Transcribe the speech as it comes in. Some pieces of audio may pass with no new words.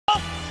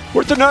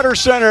We're at the Nutter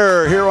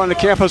Center here on the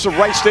campus of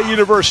Wright State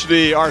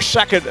University, our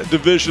second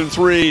Division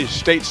III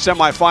state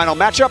semifinal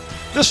matchup.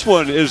 This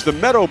one is the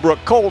Meadowbrook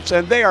Colts,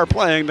 and they are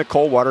playing the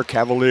Coldwater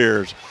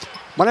Cavaliers.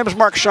 My name is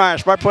Mark Shine.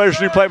 It's my pleasure to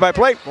do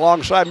play-by-play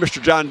alongside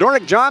Mr. John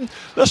Dornick. John,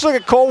 let's look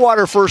at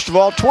Coldwater first of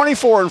all.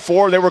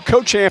 24-4. They were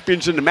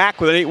co-champions in the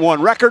MAC with an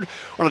 8-1 record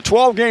on a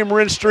 12-game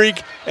win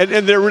streak, and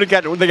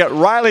they got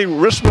Riley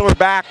Rissmiller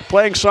back,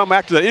 playing some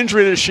after the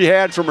injury that she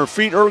had from her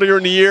feet earlier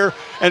in the year,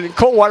 and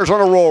Coldwater's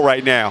on a roll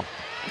right now.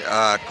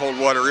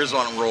 Coldwater is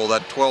on a roll.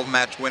 That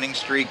 12-match winning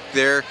streak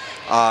there.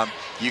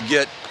 You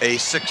get a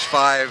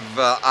 6'5"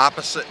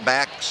 opposite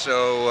back,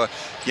 so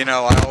you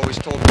know, I always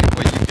told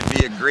people you could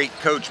be a great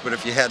coach, but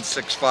if you had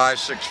 6'5",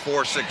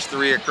 6'4",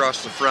 6'3"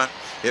 across the front,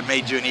 it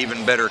made you an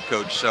even better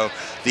coach. So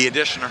the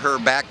addition of her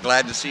back,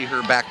 glad to see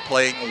her back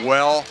playing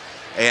well,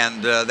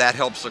 and that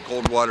helps the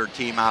Coldwater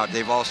team out.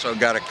 They've also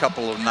got a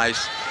couple of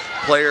nice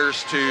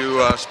players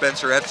to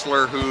Spencer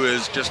Etzler, who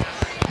has just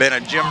been a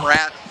gym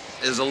rat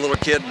as a little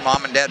kid.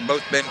 Mom and dad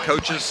both been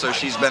coaches, so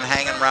she's been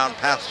hanging around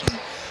passing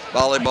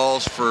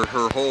volleyballs for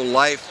her whole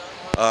life.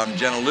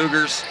 Jenna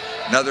Lugers,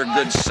 another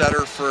good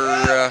setter for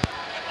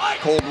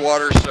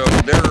Coldwater, so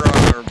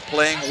they're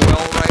playing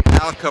well right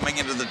now coming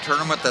into the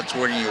tournament. That's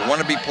when you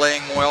want to be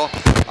playing well.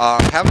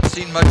 Haven't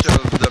seen much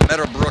of the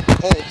Meadowbrook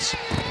Colts,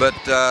 but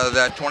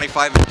that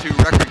 25-2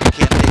 record, you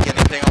can't take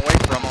anything away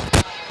from them.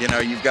 You know,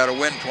 you've got to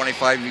win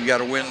 25, you've got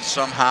to win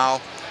somehow,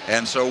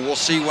 and so we'll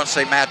see once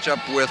they match up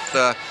with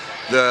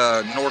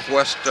the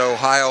Northwest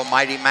Ohio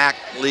Mighty Mac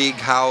League,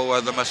 how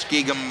the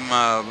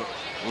Muskegum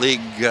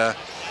League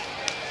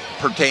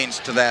pertains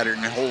to that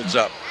and holds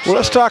up. Well,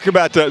 let's talk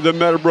about the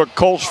Meadowbrook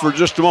Colts for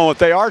just a moment.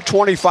 They are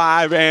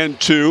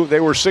 25-2. They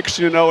were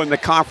 16-0 in the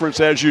conference,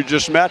 as you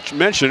just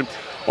mentioned,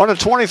 on a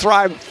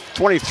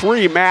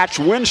 23-match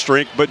win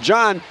streak. But,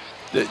 John,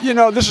 you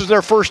know, this is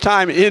their first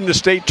time in the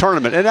state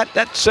tournament, and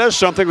that says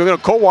something. You know,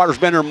 Coldwater's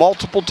been here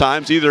multiple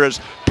times, either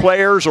as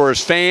players or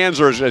as fans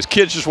or as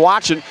kids just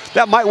watching.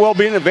 That might well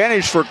be an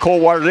advantage for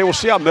Coldwater. They will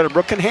see how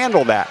Meadowbrook can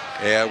handle that.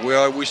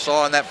 Yeah, we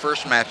saw in that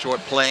first match what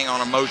playing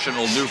on emotion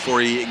will do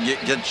for you.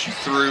 It gets you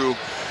through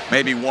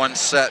maybe one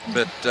set,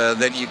 but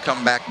then you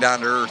come back down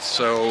to earth.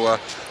 So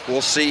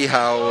we'll see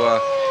how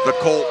the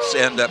Colts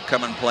end up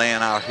coming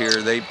playing out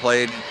here. They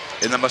played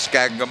in the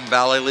Muskegum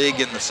Valley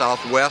League in the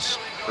Southwest,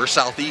 or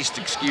Southeast,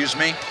 excuse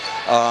me.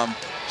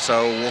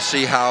 So we'll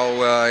see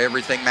how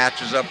everything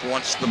matches up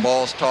once the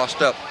ball's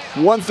tossed up.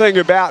 One thing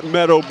about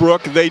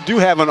Meadowbrook, they do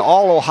have an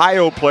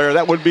All-Ohio player.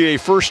 That would be a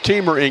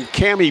first-teamer in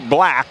Cami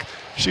Black.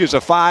 She is a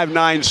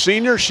 5'9"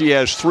 senior. She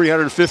has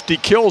 350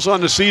 kills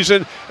on the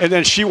season, and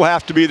then she will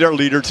have to be their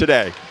leader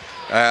today.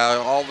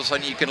 All of a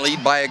sudden you can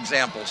lead by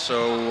example,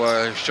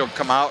 so she'll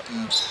come out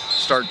and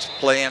start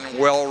playing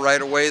well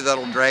right away.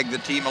 That'll drag the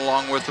team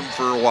along with them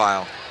for a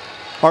while.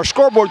 Our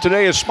scoreboard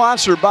today is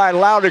sponsored by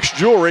Loudix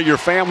Jewelry, your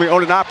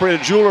family-owned and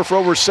operated jeweler for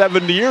over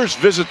 70 years.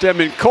 Visit them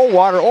in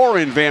Coldwater or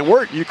in Van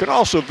Wert. You can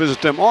also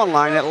visit them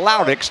online at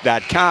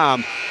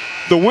loudix.com.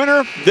 The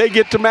winner, they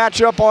get to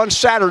match up on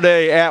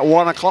Saturday at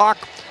 1 o'clock,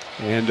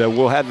 and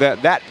we'll have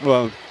that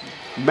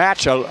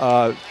match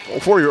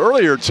for you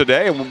earlier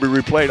today, and will be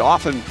replayed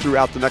often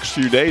throughout the next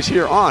few days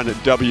here on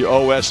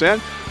WOSN.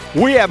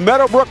 We have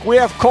Meadowbrook, we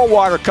have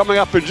Coldwater coming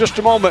up in just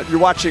a moment. You're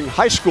watching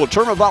high school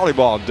tournament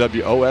volleyball on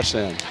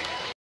WOSN.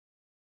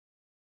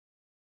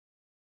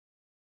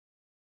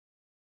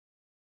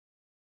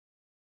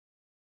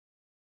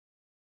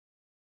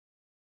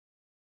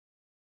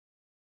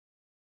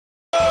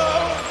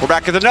 We're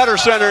back at the Nutter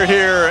Center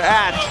here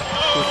at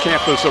the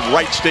campus of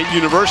Wright State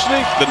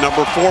University. The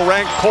number 4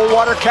 ranked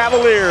Coldwater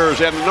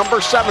Cavaliers and the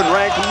number 7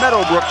 ranked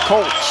Meadowbrook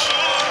Colts.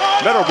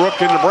 Meadowbrook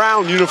in the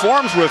brown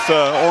uniforms with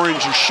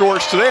orange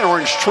shorts today and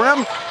orange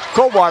trim.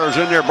 Coldwater's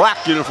in their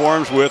black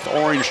uniforms with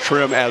orange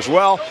trim as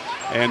well.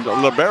 And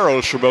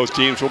liberos for both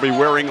teams will be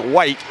wearing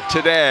white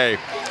today.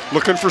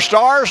 Looking for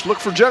stars? Look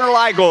for Jenna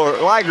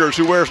Ligers,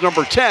 who wears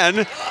number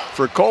 10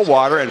 for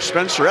Coldwater, and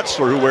Spencer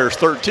Etzler, who wears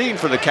 13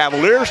 for the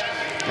Cavaliers.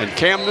 And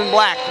Camden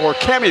Black, or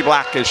Cami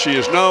Black as she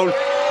is known,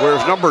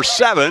 wears number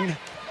 7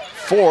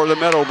 for the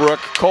Meadowbrook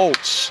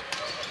Colts.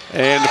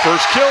 And the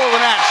first kill of the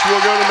match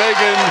will go to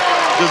Megan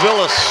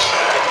DeVillis.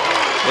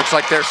 Looks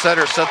like their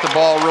setter set the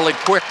ball really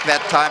quick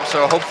that time,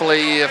 so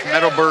hopefully if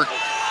Meadowbrook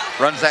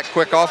runs that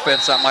quick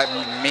offense, that might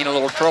mean a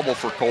little trouble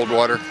for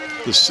Coldwater.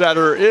 The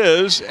setter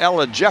is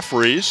Ella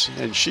Jeffries,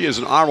 and she is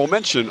an honorable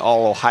mention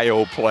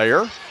All-Ohio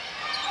player.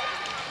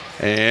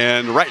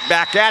 And right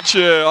back at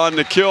you on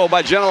the kill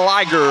by Jenna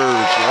Ligers.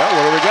 Well,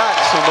 what do we got?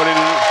 Somebody,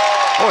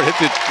 oh, it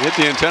hit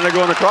the antenna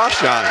going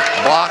across, John.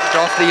 Blocked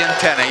off the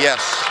antenna,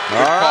 yes. Good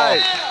All call.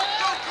 right.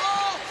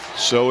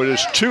 So it is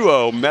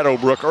 2-0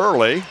 Meadowbrook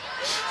early.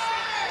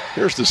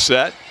 Here's the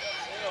set.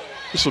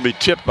 This will be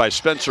tipped by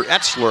Spencer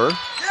Etzler.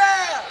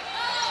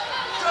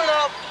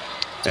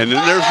 And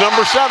then there's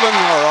number 7,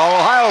 our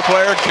All-Ohio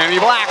player, Kenny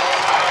Black.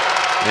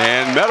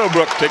 And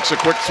Meadowbrook takes a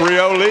quick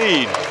 3-0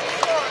 lead.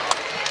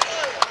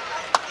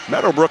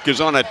 Meadowbrook is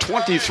on a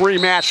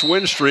 23-match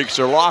win streak.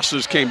 Their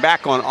losses came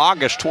back on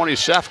August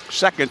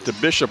 22nd to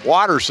Bishop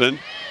Watterson.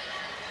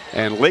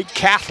 and Lake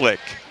Catholic.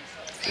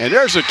 And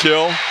there's a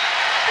kill.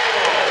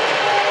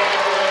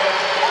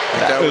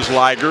 That was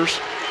Ligers.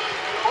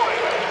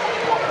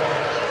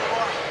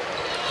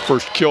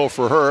 First kill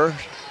for her.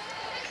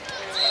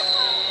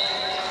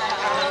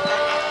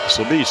 This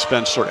will be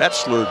Spencer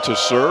Etzler to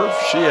serve.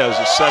 She has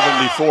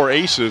 74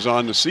 aces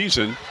on the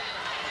season.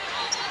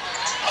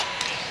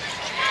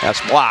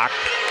 That's blocked.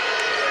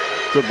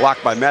 Good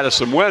block by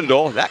Madison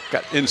Wendell. That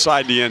got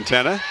inside the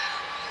antenna.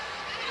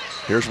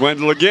 Here's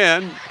Wendell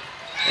again.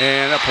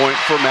 And a point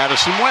for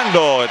Madison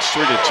Wendell. It's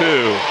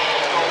 3-2.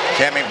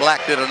 Cammie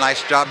Black did a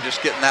nice job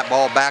just getting that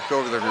ball back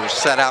over the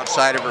set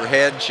outside of her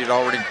head. She'd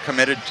already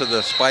committed to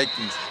the spike,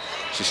 and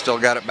she still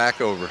got it back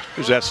over.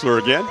 Here's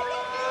Etzler again.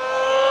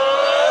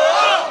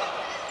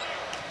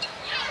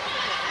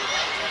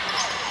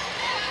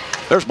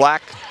 There's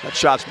Black. That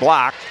shot's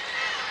blocked.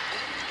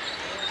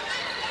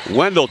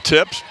 Wendell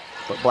tips,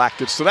 but Black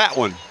gets to that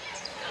one.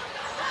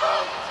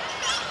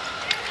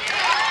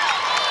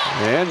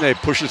 And they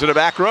push it to the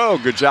back row.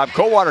 Good job,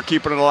 Coldwater,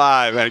 keeping it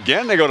alive. And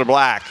again, they go to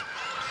Black.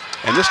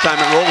 And this time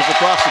it rolls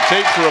across the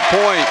tape for a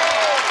point.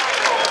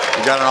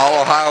 You got an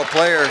all-Ohio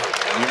player.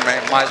 You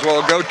might as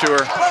well go to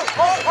her.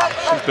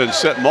 She's been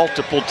set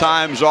multiple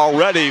times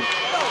already.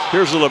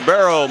 Here's the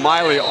libero,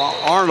 Miley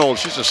Arnold.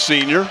 She's a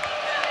senior.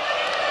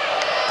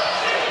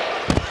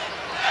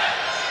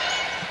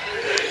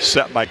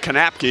 Set by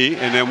Kanapke,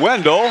 and then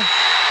Wendell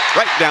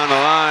right down the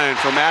line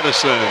for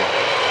Madison.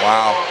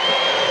 Wow.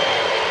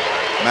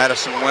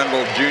 Madison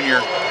Wendell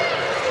Jr.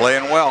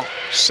 playing well.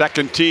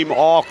 Second team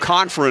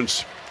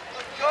all-conference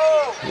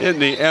in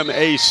the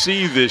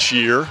MAC this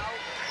year.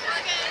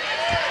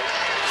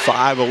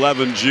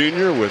 5'11"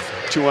 junior with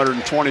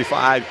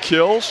 225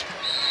 kills.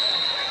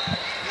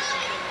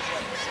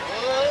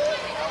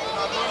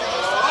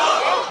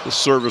 The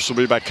service will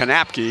be by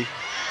Kanapke.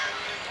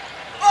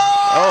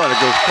 Oh, and it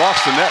goes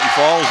across the net and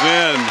falls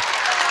in.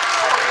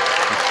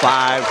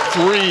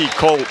 5-3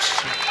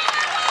 Colts.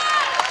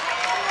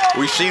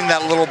 We've seen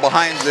that little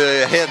behind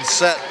the head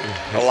set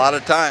a lot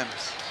of times.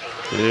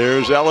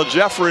 Here's Ella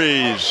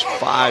Jeffries,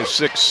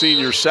 5'6"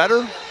 senior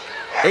setter.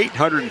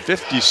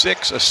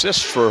 856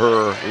 assists for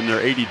her in their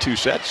 82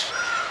 sets.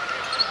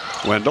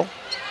 Wendell.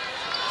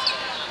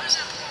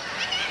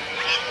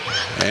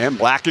 And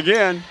Black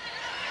again.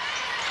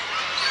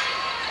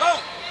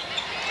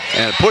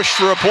 And a push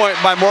for a point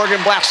by Morgan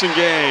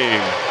Blassingame.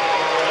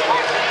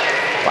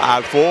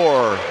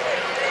 5-4.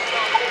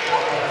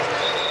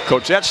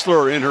 Coach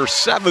Etzler in her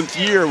 7th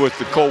year with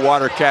the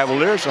Coldwater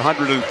Cavaliers,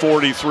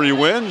 143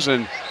 wins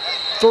and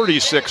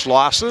 36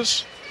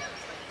 losses.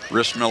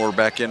 Rhys Miller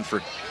back in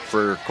for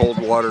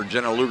Coldwater.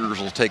 Jenna Lugers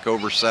will take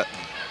over set.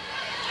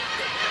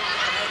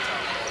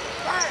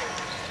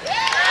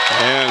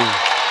 And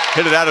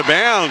hit it out of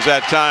bounds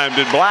that time,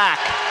 did Black.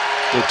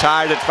 They're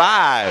tied at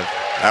 5.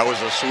 That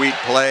was a sweet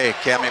play.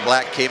 Cammie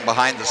Black came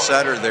behind the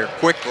setter there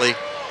quickly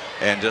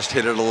and just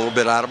hit it a little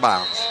bit out of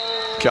bounds.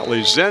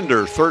 Kelly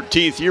Zender,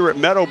 13th year at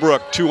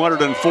Meadowbrook,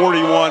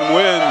 241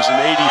 wins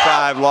and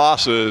 85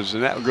 losses.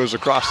 And that goes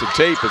across the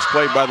tape. It's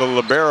played by the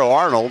libero,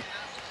 Arnold.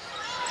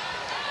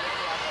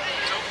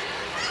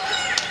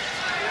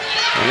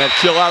 And that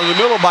kill out of the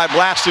middle by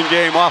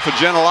Blassingame off of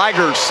Jenna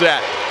Liger's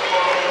set.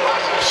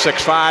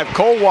 6-5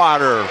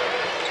 Coldwater.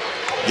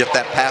 Get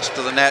that pass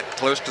to the net,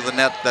 close to the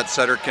net. That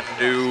setter can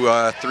do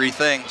 3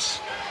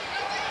 things.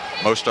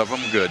 Most of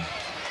them good.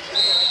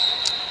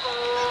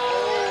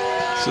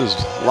 This is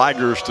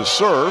Ligers to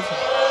serve.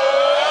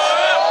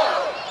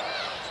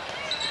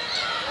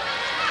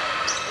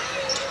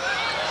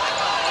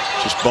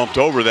 Just bumped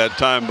over that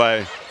time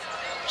by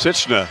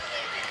Sichna.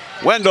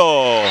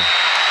 Wendell.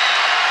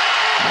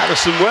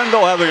 Madison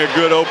Wendell having a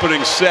good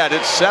opening set.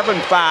 It's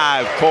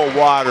 7-5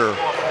 Coldwater.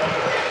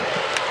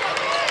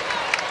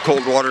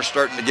 Coldwater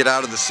starting to get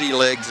out of the sea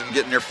legs and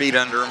getting their feet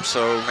under them,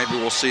 so maybe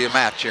we'll see a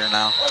match here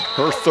now.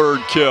 Her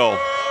 3rd kill.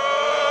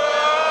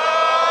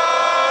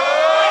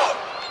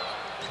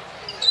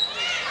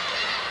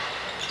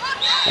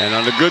 And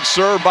on a good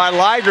serve by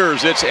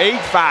Ligers, it's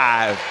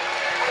 8-5.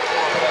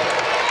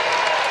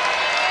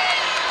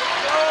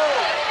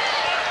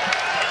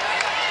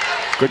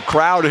 Good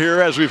crowd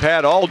here as we've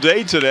had all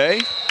day today.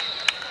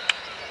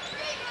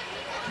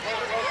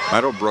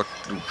 Meadowbrook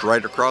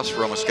right across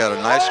from us got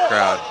a nice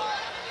crowd.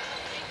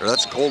 Or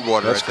that's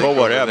Coldwater. That's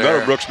Coldwater. Yeah,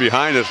 Meadowbrook's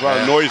behind us. A lot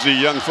of noisy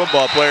young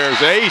football players.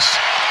 Ace,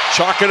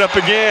 chalk it up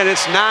again.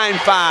 It's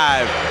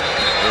 9-5.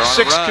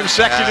 6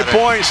 consecutive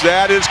points.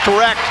 That is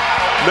correct.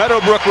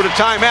 Meadowbrook with a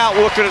timeout.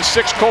 We're looking at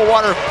 6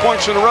 Coldwater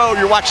points in a row.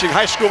 You're watching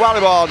high school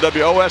volleyball on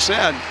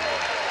WOSN.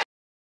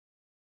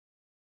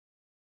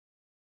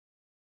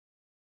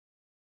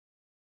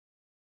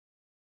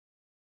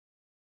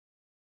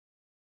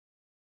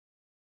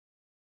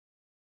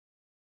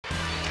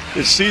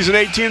 It's season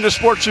 18 of the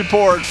Sports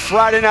Report.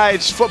 Friday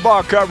night's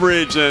football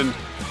coverage, and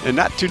in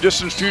not too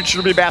distant future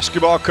will be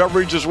basketball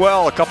coverage as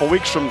well. A couple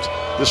weeks from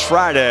this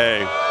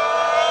Friday.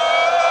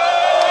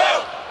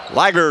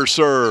 Liger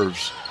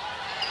serves.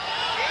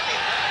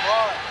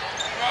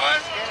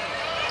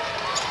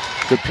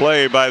 Good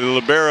play by the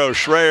libero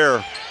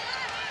Schreier.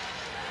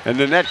 And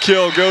the net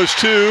kill goes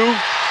to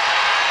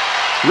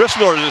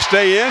Rissmiller. Did it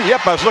stay in?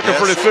 Yep, I was looking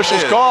for the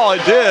official's call.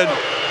 It did.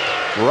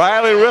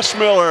 Riley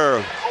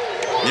Rissmiller.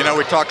 You know,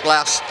 we talked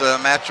last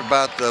match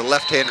about the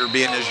left-hander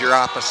being as your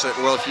opposite.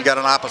 Well, if you got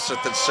an opposite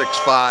that's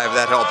 6'5",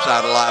 that helps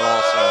out a lot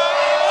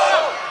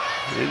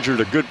also. Injured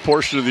a good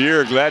portion of the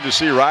year. Glad to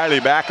see Riley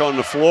back on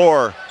the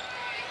floor.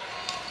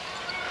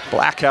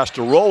 Black has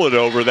to roll it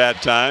over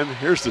that time.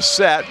 Here's the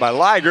set by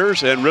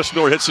Ligers, and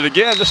Rissmiller hits it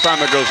again. This time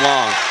it goes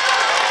long.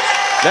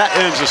 That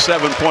ends a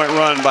 7-point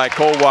run by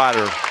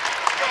Coldwater.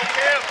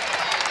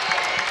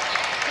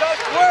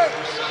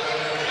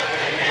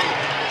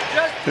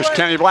 Here's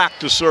Kenny Black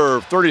to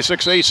serve.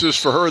 36 aces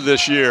for her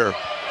this year.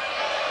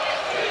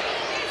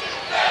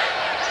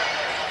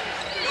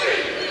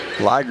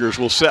 Ligers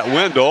will set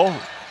Wendell.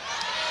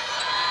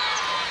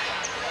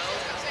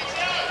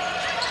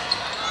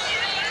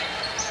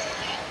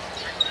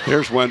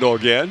 Here's Wendell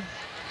again.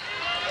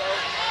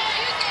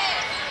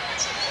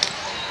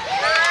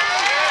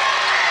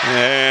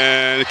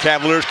 And the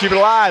Cavaliers keep it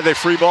alive. They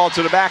free ball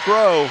to the back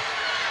row.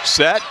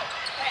 Set.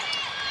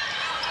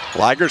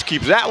 Ligers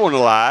keeps that one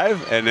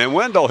alive, and then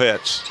Wendell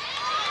hits.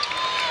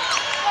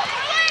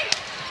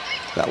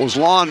 That was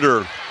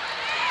Launder.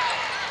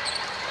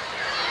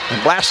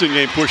 And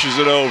Blasingame pushes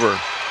it over.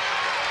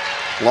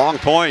 Long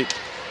point.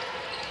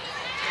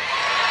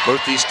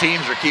 Both these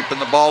teams are keeping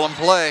the ball in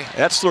play.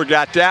 Etzler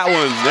got that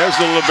one. There's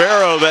the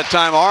libero that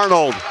time,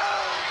 Arnold.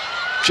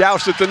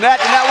 Joust at the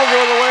net, and that will go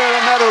the way of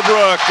the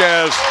Meadowbrook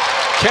as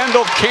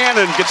Kendall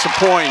Cannon gets a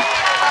point.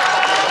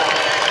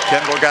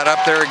 Kendall got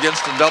up there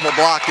against a double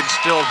block and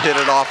still hit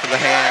it off of the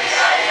hands.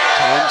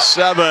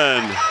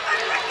 10-7.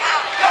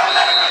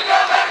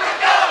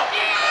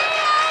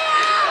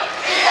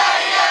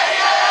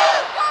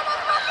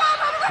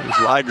 Here's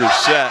Liger's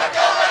set.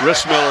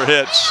 Rissmiller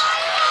hits.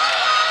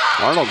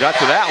 Arnold got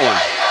to that one.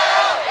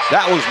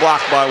 That was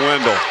blocked by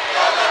Wendell.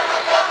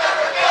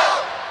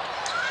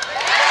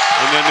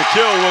 And then the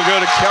kill will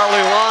go to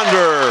Carly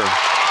Launder.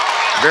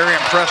 Very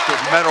impressed with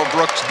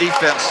Meadowbrook's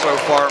defense so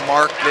far,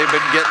 Mark. They've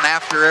been getting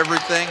after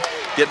everything,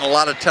 getting a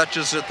lot of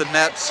touches at the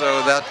net,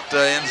 so that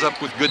ends up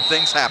with good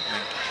things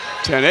happening.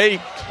 10-8.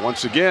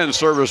 Once again,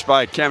 service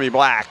by Cammie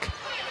Black.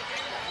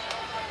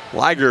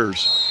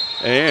 Ligers.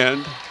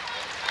 And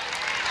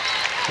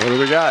what do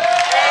we got?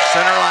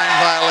 Center line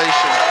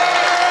violation.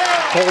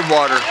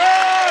 Coldwater.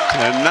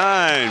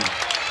 10-9.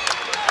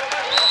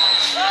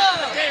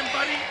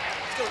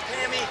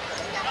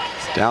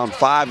 Down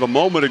 5 a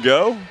moment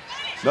ago.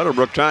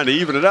 Meadowbrook trying to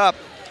even it up.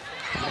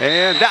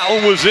 And that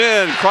one was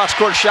in.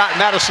 Cross-court shot,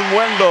 Madison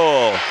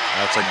Wendell.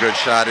 That's a good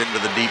shot into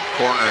the deep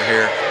corner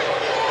here.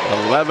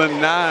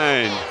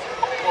 11-9.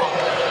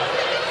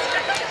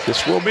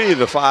 This will be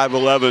the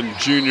 5'11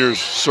 juniors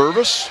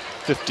service.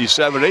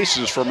 57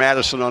 aces for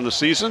Madison on the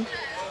season.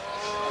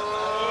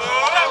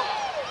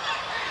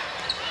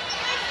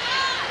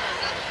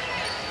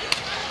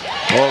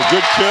 Oh,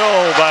 good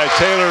kill by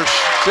Taylor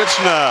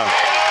Stitchna.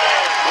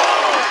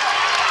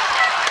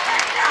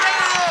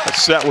 That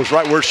set was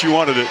right where she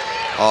wanted it.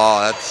 Oh,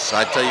 that's,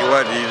 I tell you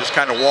what, you just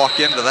kind of walk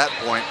into that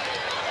point.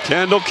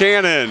 Kendall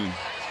Cannon.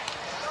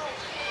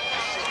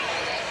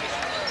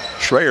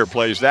 Schreier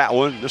plays that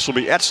one. This will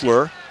be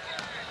Etzler.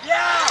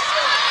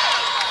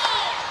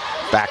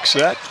 Back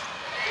set.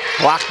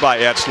 Blocked by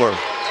Etzler.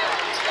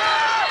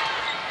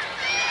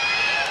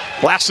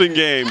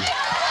 Blasingame.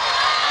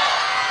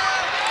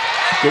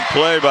 Good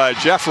play by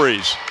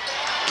Jeffries.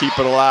 Keep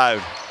it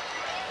alive.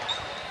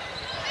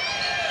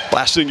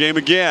 Blasingame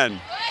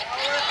again.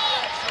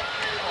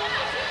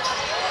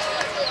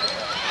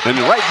 And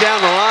right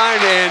down the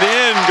line and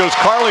in goes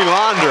Carly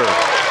Launder.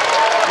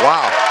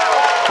 Wow.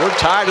 We're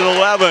tied at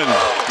 11.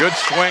 Good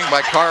swing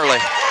by Carly.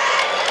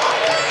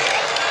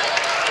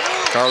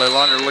 Carly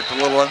Launder looked a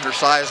little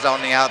undersized on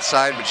the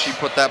outside, but she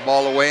put that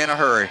ball away in a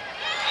hurry.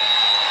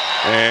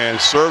 And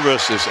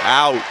service is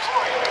out.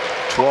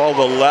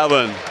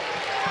 12-11.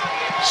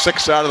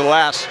 6 out of the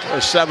last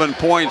 7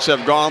 points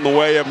have gone the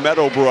way of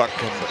Meadowbrook.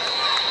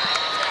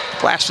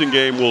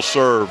 Blasingame will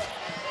serve.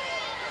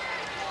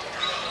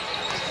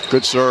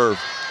 Good serve.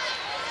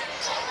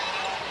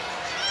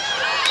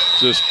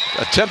 Just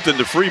attempting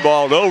to free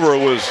ball it over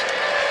was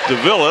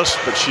DeVillis,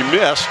 but she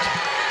missed.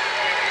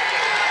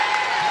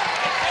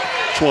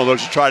 It's one of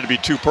those you tried to be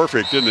too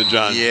perfect, didn't it,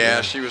 John?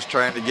 Yeah, she was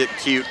trying to get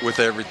cute with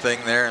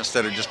everything there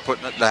instead of just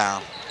putting it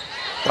down.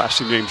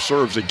 Blasingame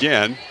serves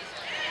again.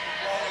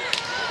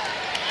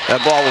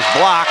 That ball was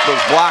blocked, but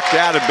was blocked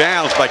out of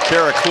bounds by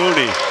Kara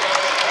Clooney.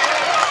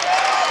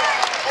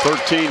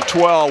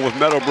 13-12 with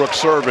Meadowbrook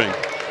serving.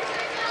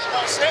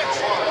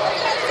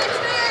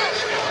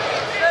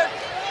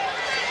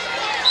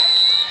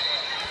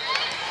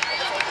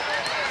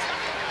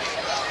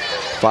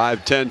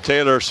 .510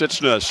 Taylor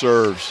Stitchna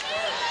serves.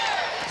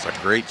 It's a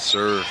great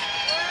serve.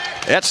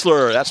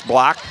 Etzler, that's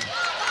blocked.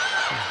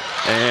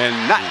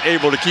 And not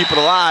able to keep it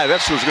alive.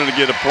 Etzler's going to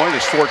get a point.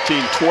 It's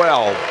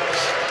 14-12.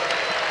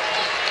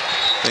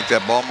 I think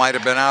that ball might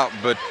have been out,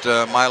 but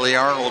Miley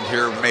Arnold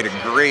here made a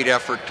great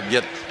effort to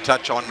get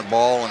touch on the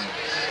ball and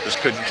just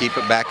couldn't keep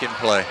it back in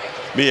play.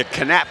 Mia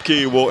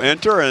Kanapke will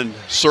enter and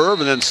serve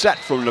and then set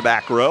from the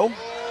back row.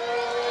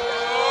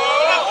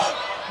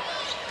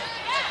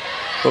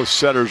 Both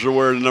setters are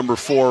wearing number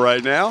 4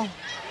 right now.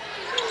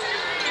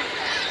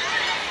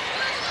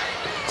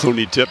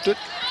 Clooney tipped it.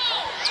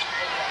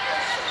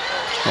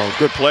 Oh,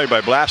 good play by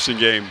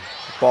Blasingame.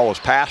 The ball was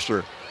past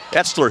her.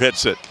 Etzler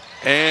hits it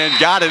and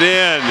got it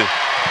in.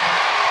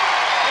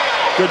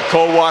 Good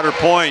Coldwater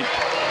point.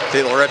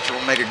 Taylor Etzler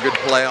will make a good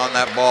play on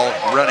that ball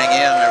running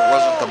in. It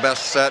wasn't the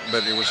best set,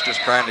 but it was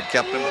just trying to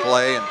keep in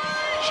play, and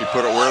she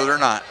put it where they're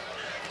not.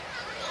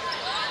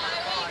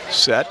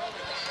 Set.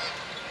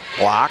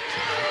 Blocked.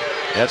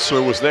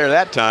 Etzler was there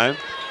that time,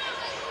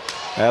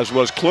 as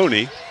was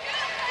Clooney.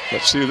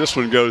 Let's see who this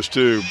one goes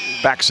to.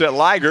 Back set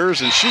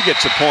Ligers, and she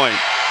gets a point.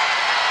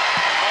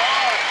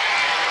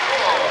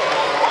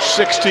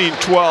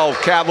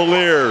 16-12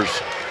 Cavaliers.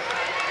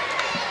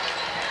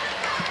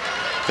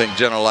 I think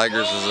Jenna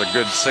Ligers is a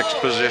good 6th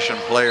position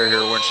player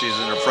here. When she's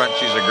in the front,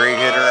 she's a great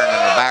hitter, and in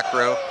the back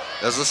row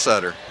as a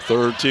setter.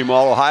 3rd team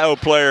All-Ohio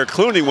player.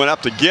 Clooney went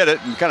up to get it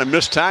and kind of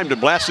mistimed the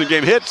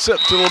Blasingame hits it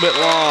a little bit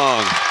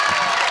long.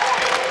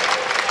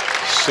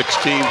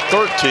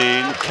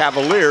 16-13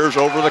 Cavaliers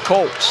over the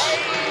Colts.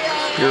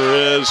 Here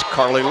is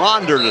Carly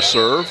Launder to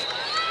serve.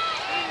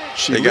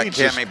 They got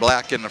Cammie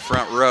Black in the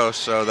front row,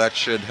 so that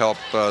should help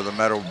the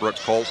Meadowbrook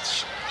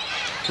Colts.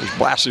 There's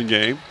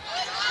Blasingame.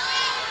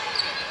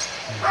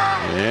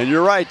 And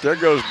you're right, there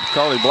goes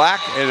Carly Black,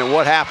 and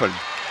what happened?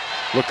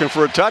 Looking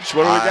for a touch,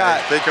 what do we got?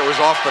 I think it was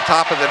off the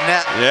top of the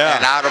net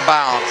and out of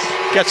bounds.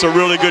 Gets a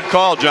really good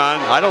call, John.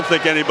 I don't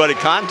think anybody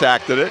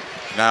contacted it.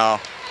 No.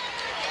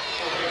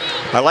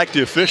 I like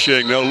the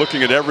officiating, though,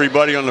 looking at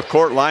everybody on the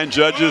court, line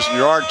judges, and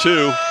your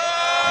R2.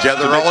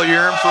 Gather all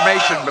your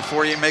information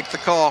before you make the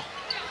call.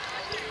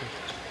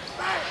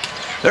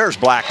 There's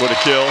Black with a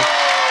kill.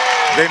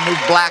 They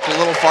moved Black a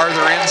little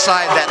farther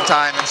inside that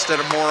time instead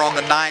of more on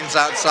the 9s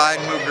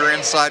outside, moved her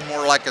inside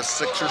more like a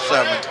 6 or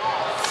 7.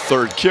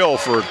 3rd kill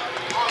for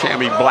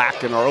Cammie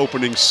Black in our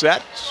opening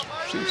set.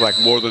 Seems like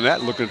more than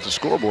that looking at the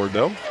scoreboard,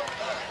 though.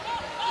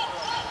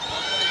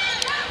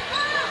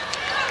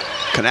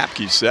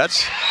 Kanapke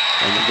sets,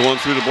 and going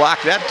through the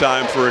block that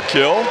time for a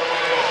kill.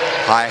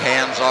 High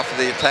hands off of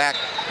the attack.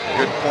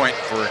 Good point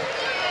for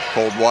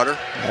Coldwater.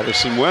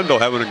 Addison Wendell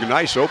having a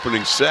nice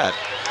opening set.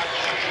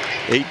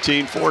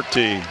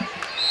 18-14.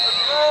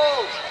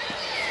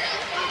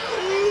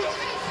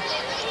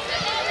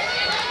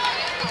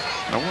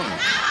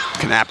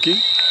 Kanapke.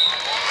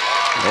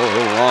 Oh, a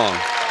little long.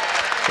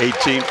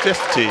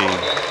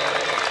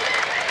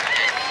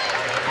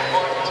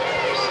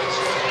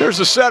 18-15. There's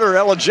the setter,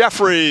 Ella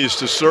Jeffries,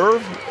 to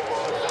serve.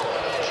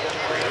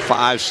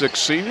 5'6"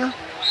 senior.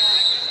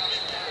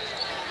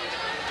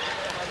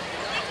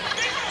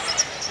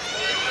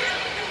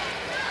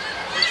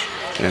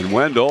 And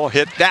Wendell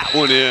hit that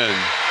one in.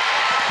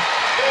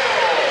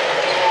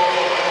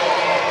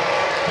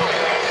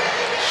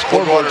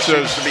 Coldwater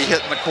seems to be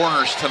hitting the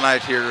corners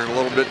tonight here a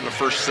little bit in the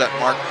first set,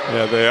 Mark.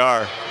 Yeah, they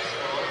are.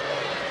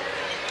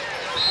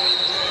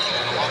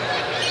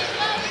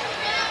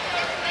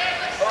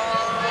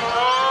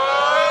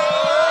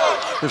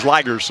 Here's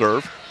Liger's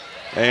serve.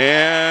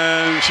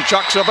 And she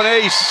chucks up an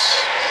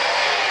ace.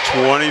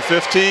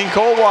 2015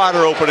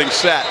 Coldwater opening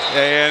set.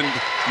 And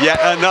yet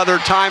another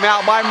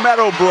timeout by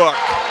Meadowbrook.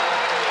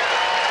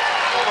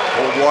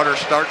 Coldwater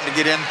starting to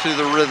get into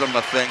the rhythm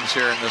of things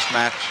here in this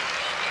match.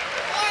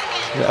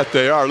 That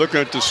they are. Looking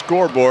at the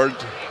scoreboard,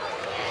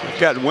 we've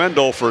got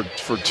Wendell for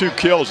 2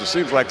 kills. It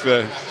seems like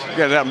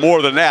that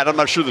more than that. I'm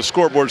not sure the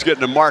scoreboard's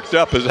getting them marked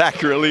up as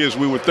accurately as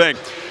we would think.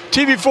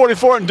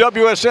 TV44 and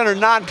WSN are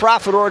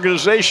nonprofit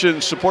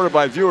organizations supported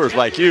by viewers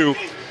like you.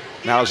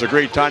 Now is a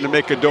great time to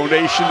make a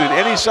donation in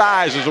any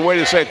size as a way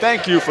to say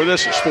thank you for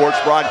this sports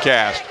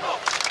broadcast.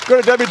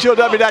 Go to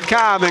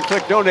WTLW.com and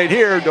click donate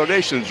here.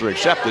 Donations are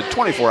accepted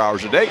 24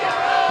 hours a day.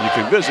 You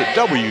can visit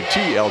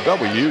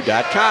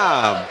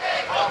WTLW.com.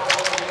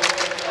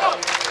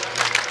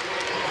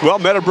 Well,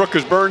 Meadowbrook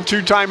has burned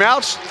 2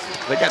 timeouts.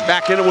 They got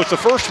back in it with the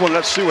first one.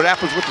 Let's see what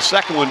happens what the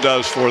second one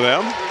does for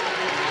them.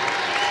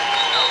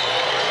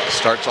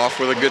 Starts off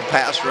with a good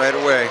pass right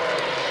away.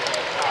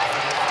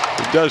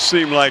 It does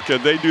seem like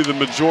they do the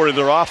majority of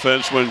their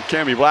offense when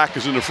Cammie Black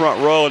is in the front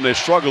row, and they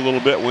struggle a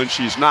little bit when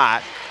she's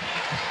not.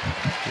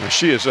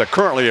 She is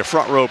currently a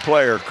front row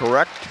player,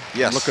 correct?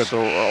 Yes. Look at the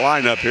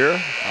lineup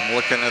here. I'm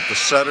looking at the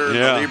setter,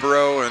 the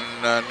libero, and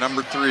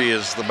number 3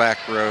 is the back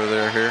row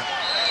there here.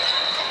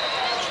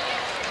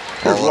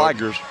 Here's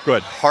Ligers.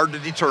 Good. Hard to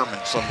determine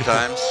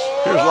sometimes.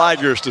 Here's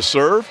Ligers to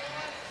serve.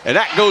 And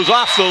that goes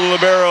off the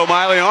libero,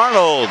 Miley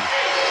Arnold.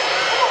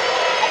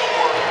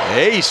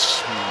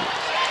 Ace.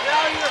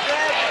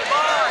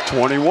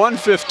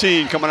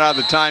 21-15 coming out of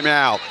the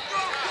timeout.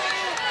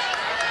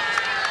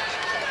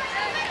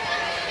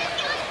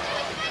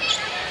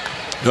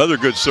 Another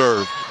good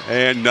serve.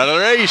 And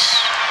another ace.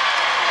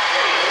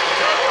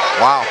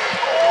 Wow.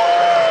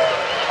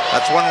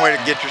 That's one way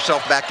to get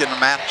yourself back in the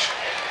match.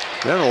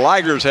 Then the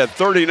Ligers had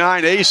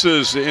 39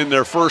 aces in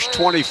their first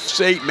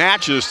 28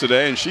 matches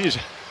today, and she's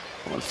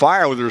on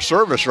fire with her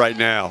service right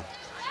now.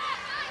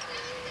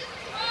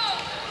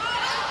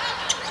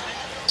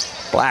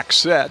 Black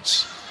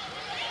sets.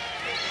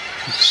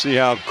 Let's see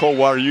how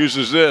Coldwater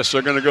uses this.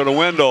 They're going to go to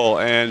Wendell,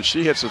 and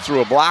she hits it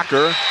through a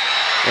blocker,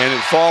 and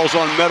it falls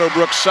on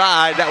Meadowbrook's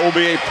side. That will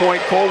be a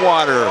point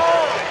Coldwater.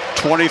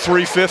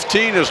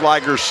 23-15 as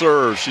Liger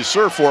serves. She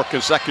served 4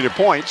 consecutive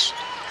points.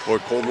 Boy,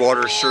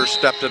 Coldwater sure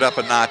stepped it up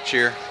a notch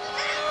here.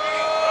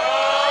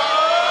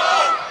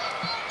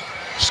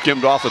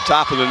 Skimmed off the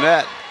top of the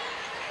net.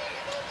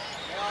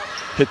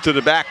 Hit to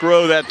the back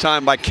row that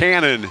time by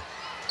Cannon.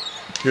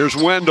 Here's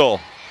Wendell.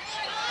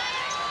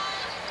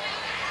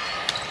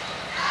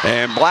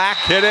 And Black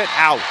hit it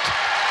out.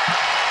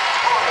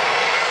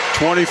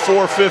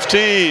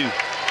 24-15.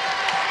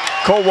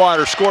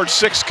 Coldwater scored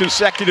 6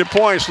 consecutive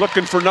points,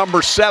 looking for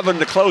number 7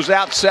 to close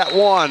out set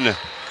 1.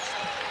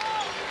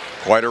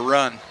 Quite a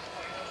run.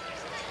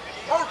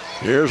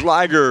 Here's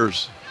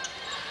Ligers.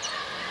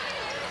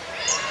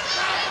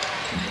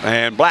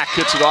 And Black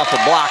hits it off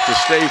a block to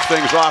stave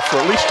things off for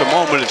at least a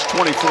moment. It's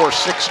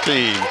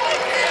 24-16.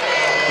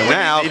 And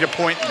now you need a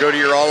point, go to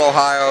your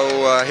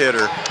All-Ohio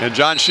hitter. And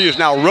John Shee is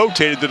now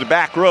rotated to the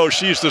back row.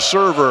 She's the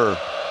server.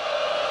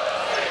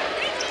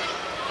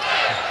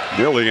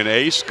 Nearly an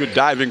ace. Good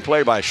diving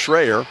play by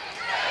Schreier.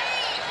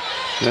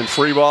 Then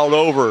free balled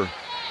over.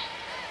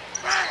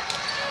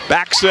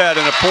 Back set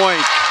and a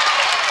point.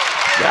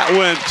 That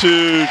went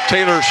to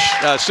Taylor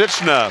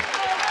Sitzna.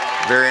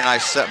 Very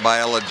nice set by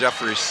Ella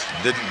Jeffries.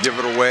 Didn't give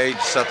it away,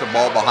 set the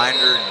ball behind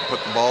her and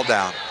put the ball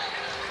down.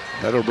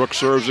 Meadowbrook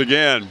serves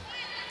again.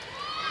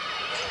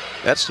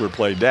 Etzler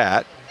played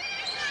that.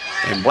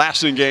 And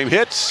blasting game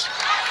hits.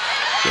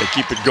 They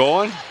keep it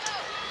going.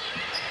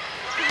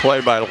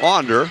 Play by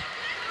Launder.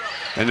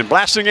 And then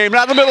blasting game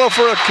down the middle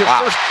for a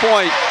first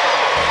point.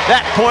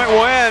 That point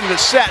will end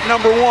set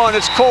number 1.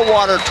 It's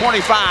Coldwater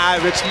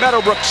 25. It's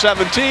Meadowbrook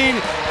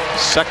 17.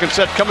 Second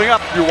set coming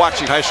up. You're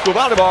watching high school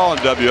volleyball on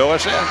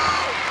WOSN.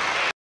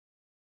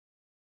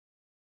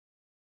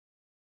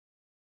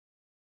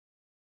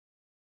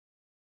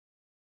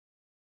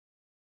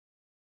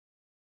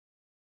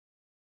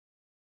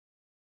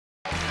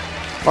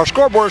 Our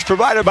scoreboard is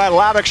provided by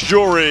Loudix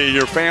Jewelry,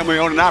 your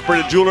family-owned and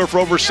operated jeweler for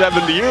over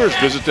 70 years.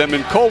 Visit them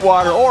in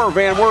Coldwater or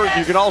Van Wert.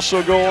 You can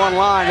also go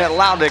online at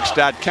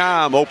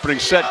loudix.com. Opening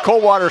set,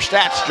 Coldwater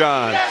stats,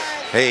 John.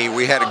 Hey,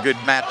 we had a good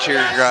match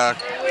here.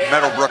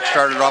 Meadowbrook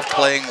started off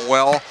playing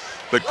well,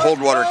 but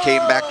Coldwater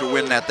came back to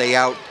win that. They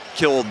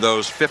out-killed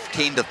those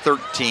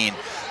 15-13.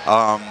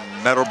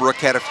 Meadowbrook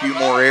had a few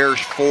more errors,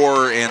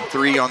 4 and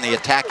 3 on the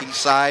attacking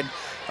side.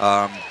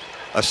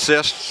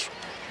 Assists,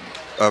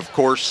 of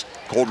course,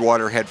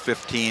 Coldwater had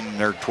 15,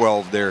 they're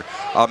 12 there.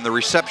 The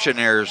reception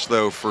errors,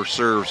 though, for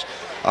serves,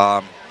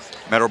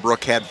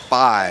 Meadowbrook had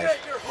 5,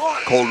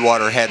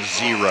 Coldwater had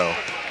 0.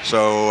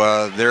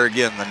 So there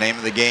again, the name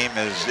of the game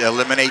is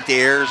eliminate the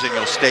errors and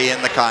you'll stay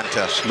in the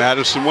contest.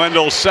 Madison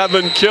Wendell,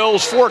 7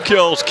 kills, 4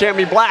 kills.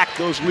 Cammie Black,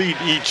 those lead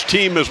each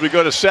team as we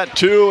go to set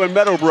 2, and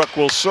Meadowbrook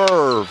will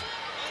serve.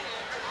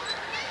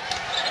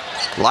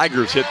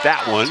 Ligers hit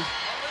that one.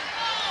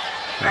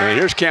 And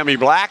here's Cammie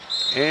Black,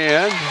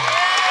 and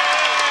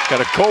got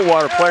a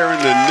Coldwater player in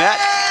the net.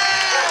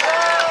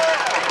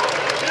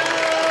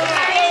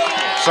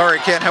 Sorry,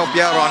 can't help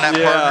you out on that,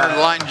 partner.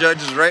 The line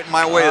judge is right in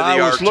my way of the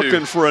R2. I was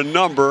looking for a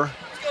number.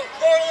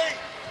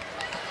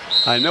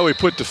 I know he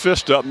put the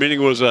fist up,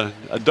 meaning it was a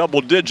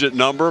double-digit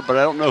number, but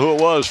I don't know who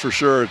it was for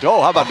sure.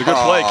 Oh, how about the good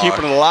play,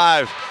 keeping it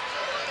alive.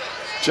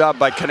 Job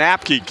by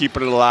Kanapke,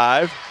 keeping it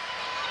alive.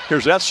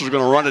 Here's Etzler's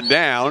going to run it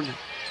down,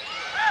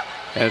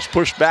 and it's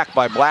pushed back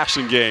by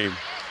Blassingame.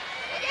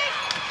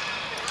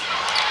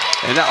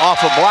 And that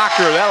off a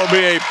blocker, that'll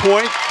be a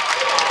point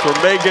for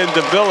Megan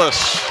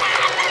DeVillis.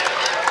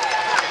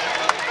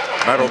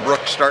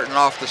 Meadowbrook starting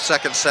off the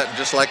second set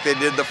just like they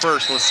did the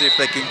first. Let's see if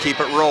they can keep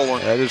it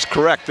rolling. That is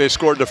correct. They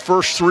scored the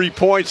first 3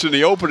 points in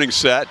the opening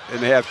set, and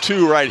they have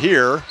 2 right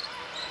here.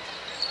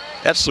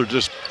 Etzler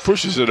just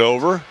pushes it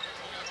over.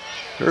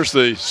 There's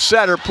the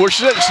setter,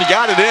 pushes it, and she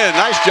got it in.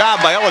 Nice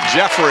job by Ella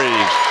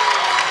Jeffries.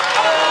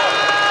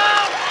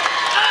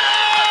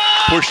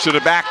 Push to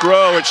the back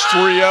row, it's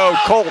 3-0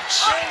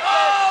 Colts.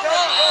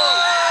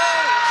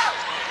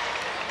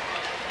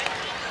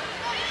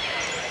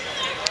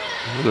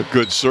 A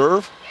good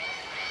serve.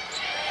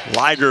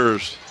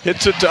 Ligers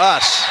hits it to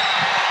us.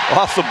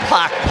 Off the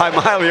block by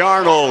Miley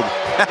Arnold.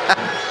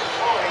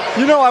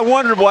 You know, I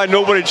wondered why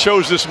nobody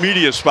chose this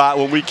media spot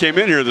when we came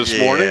in here this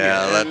morning.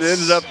 And it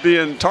ended up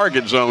being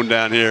target zone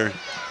down here.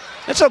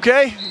 It's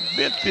okay.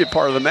 It'd be a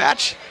part of the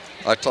match.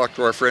 I talked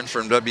to our friend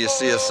from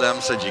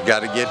WCSM, said you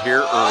got to get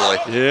here early.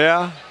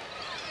 Yeah.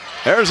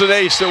 There's an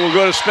ace that will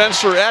go to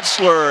Spencer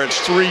Etzler. It's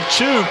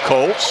 3-2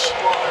 Colts.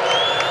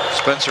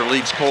 Spencer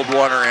leads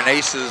Coldwater in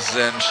aces,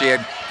 and she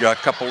had a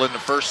couple in the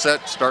first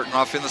set, starting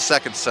off in the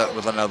second set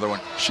with another one.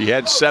 She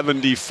had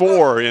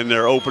 74 in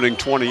their opening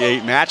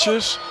 28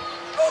 matches.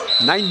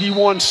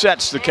 91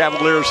 sets the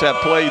Cavaliers have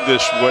played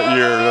this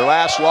year. Their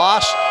last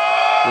loss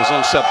was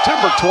on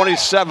September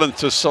 27th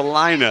to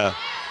Salina.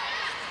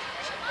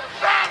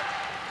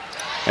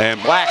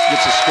 And Black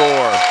gets a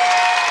score.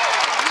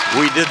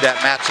 We did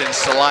that match in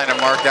Salina,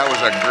 Mark. That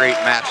was a great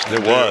match.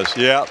 It was,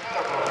 yep.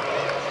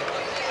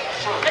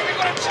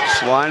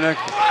 Salina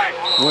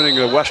winning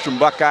the Western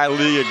Buckeye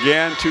League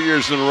again, 2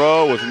 years in a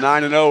row with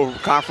 9-0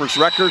 conference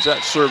records.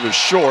 That serve is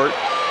short,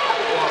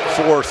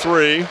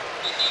 4-3.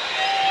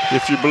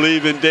 If you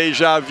believe in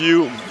deja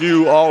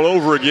vu all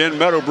over again,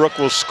 Meadowbrook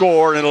will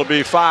score, and it'll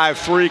be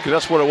 5-3 because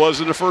that's what it was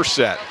in the first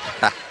set.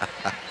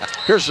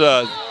 Here's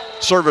a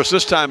service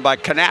this time by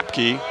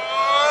Kanapke.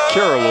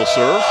 Kira will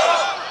serve.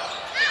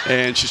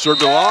 And she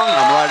served it long.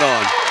 I'm right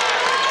on.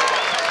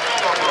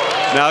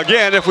 Now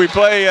again, if we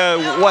play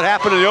what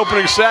happened in the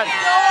opening set,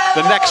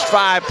 the next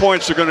 5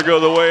 points are going to go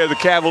the way of the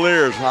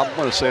Cavaliers. I'm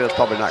going to say that's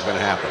probably not going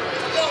to happen.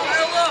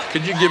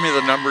 Could you give me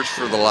the numbers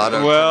for the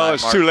lotto? Well, tonight,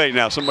 it's Mark? too late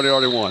now. Somebody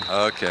already won.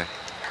 Okay.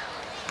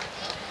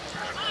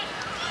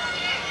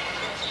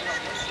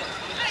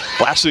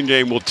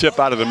 Blasingame will tip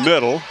out of the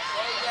middle.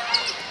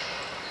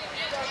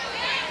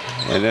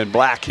 And then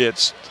Black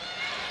hits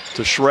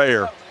to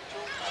Schreier.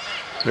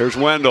 There's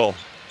Wendell.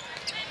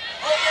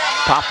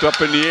 Popped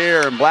up in the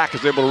air, and Black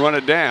is able to run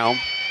it down.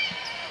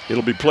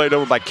 It'll be played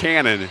over by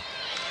Cannon.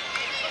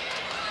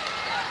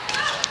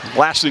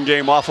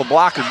 Blasingame off a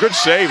blocker. Good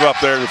save up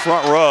there in the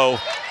front row.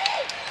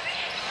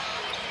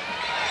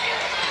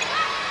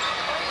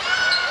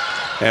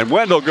 And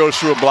Wendell goes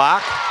through a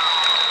block.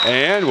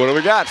 And what do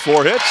we got?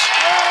 4 hits.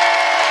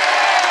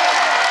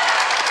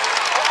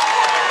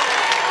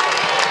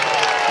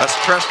 That's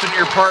trusting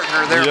your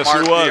partner there, Yes,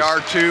 Mark. he was. The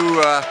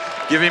R2,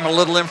 give him a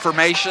little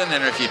information,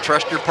 and if you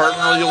trust your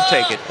partner, you'll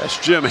take it. That's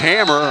Jim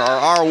Hammer.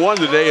 Our R1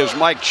 today is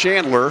Mike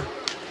Chandler.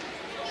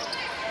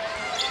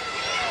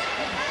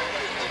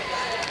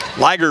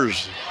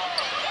 Ligers.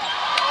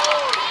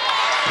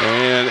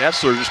 And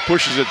Essler just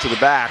pushes it to the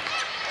back.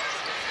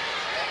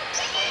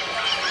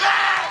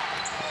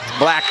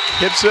 Black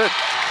hits it.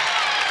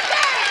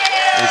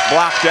 It's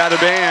blocked out of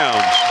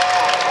bounds.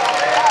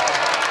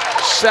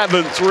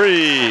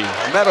 7-3,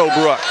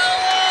 Meadowbrook.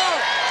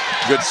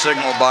 Good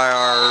signal by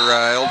our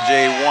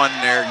LJ1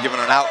 there, giving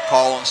an out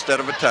call instead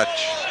of a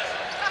touch.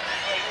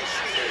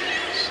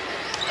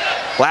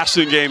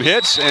 Blasingame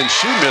hits, and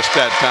she missed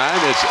that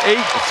time. It's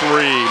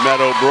 8-3,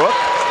 Meadowbrook.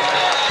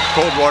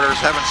 Coldwater's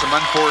having some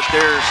unforced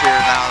errors here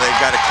now.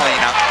 They've got to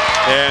clean up.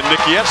 And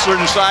Nikki Essler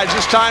decides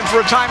it's time for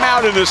a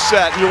timeout in this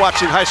set. You're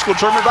watching high school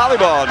tournament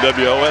volleyball on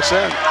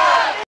WOSN.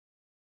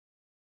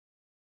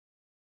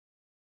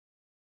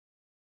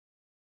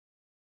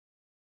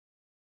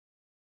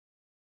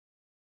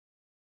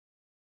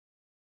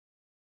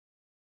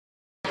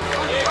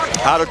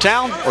 Out of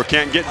town or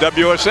can't get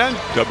WSN?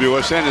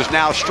 WSN is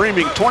now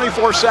streaming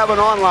 24/7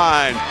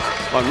 online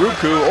on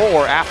Roku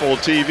or Apple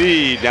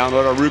TV.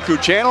 Download our Roku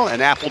channel and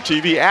Apple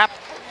TV app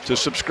to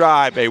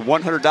subscribe. A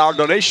 $100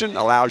 donation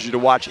allows you to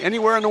watch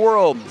anywhere in the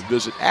world.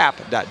 Visit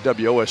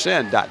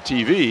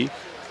app.wosn.tv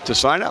to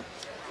sign up.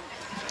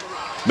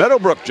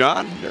 Meadowbrook,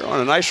 John, they're on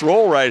a nice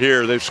roll right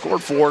here. They've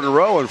scored 4 in a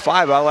row and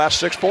 5 out of the last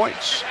 6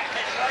 points.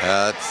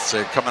 It's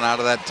coming out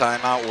of that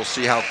timeout. We'll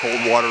see how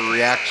Coldwater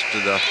reacts to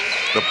the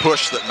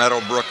push that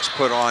Meadowbrook's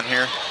put on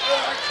here.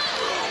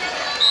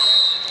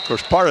 Of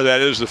course, part of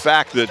that is the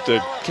fact that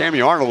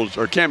Cammie Arnold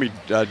or Cammie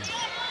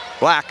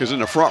Black is in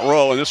the front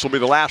row, and this will be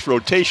the last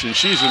rotation.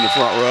 She's in the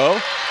front row.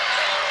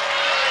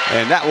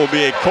 And that will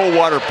be a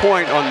Coldwater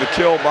point on the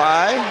kill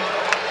by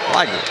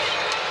Ligers.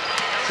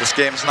 This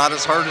game's not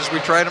as hard as we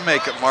try to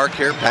make it, Mark.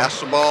 Here, pass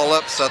the ball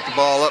up, set the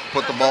ball up,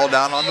 put the ball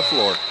down on the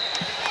floor.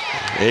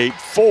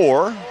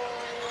 8-4.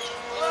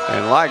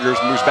 And Ligers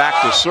moves back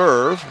to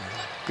serve.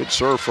 Good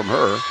serve from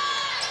her.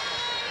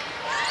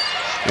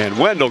 And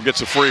Wendell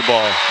gets a free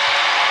ball.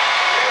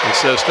 And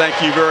says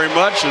thank you very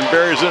much and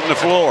buries it in the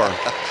floor.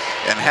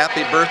 And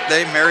happy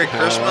birthday, Merry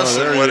Christmas,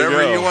 and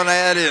whatever you want to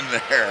add in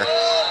there.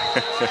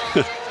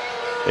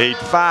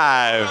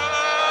 8-5.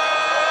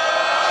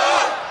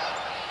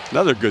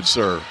 Another good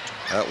serve.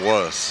 That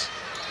was.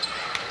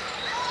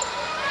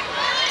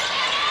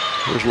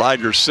 Here's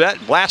Ligers set.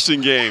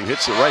 Blasingame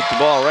hits it right, the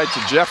ball right to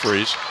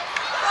Jeffries.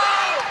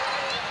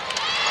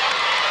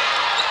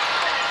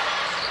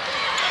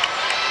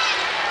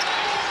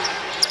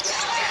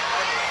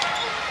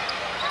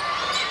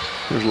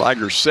 Here's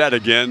Ligers set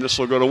again. This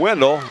will go to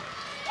Wendell.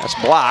 That's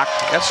blocked.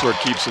 Essler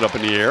keeps it up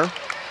in the air.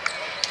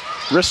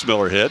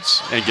 Rissmiller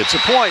hits and gets a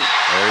point.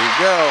 There you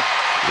go.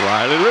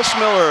 Riley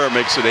Rissmiller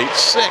makes it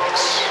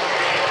 8-6.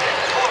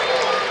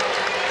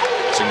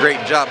 It's a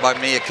great job by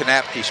Mia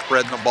Kanapke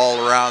spreading the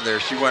ball around there.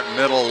 She went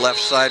middle, left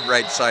side,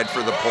 right side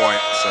for the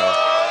point. So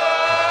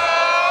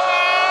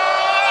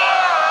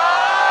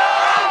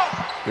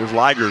here's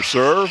Ligers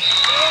serve.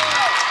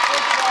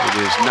 It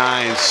is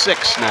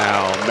 9-6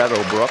 now,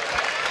 Meadowbrook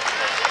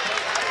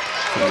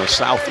from the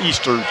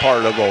southeastern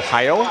part of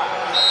Ohio.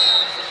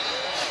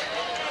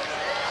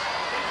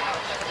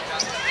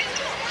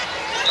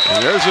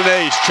 And there's an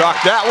ace.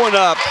 Chalk that one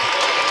up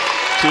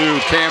to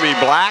Cammie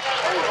Black.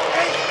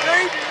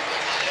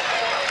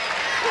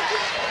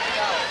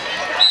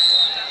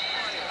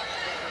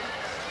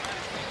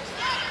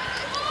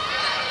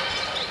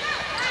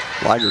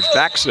 Liger's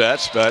back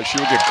sets, but she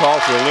will get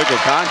called for illegal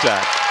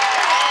contact.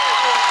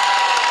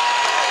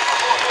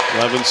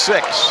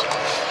 11-6.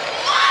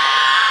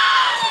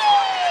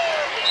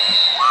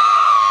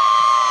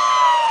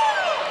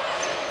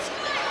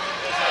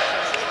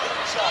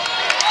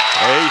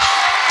 Ace,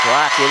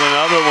 Black with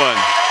another one.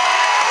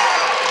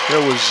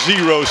 There was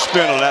zero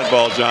spin on that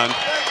ball, John.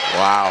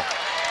 Wow.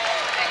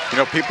 You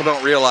know, people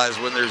don't realize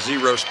when there's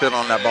zero spin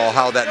on that ball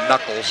how that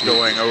knuckle's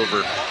going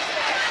over.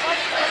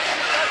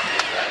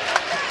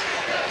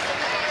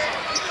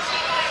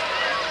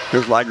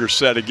 Here's Liger's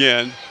set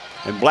again,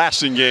 and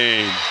blasting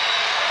game.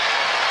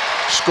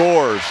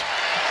 Scores.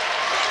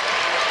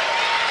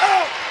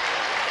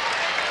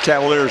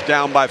 Cavaliers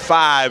down by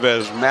 5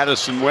 as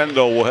Madison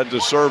Wendell will head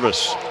to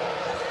service.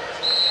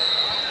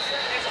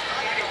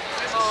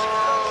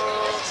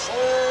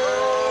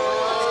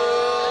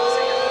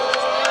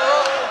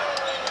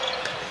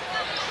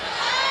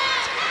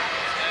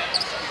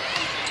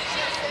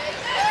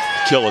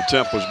 Kill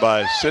attempt was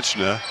by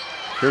Sitchna.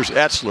 Here's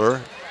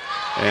Etzler,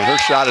 and her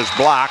shot is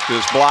blocked.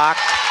 This block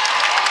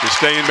is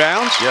stay in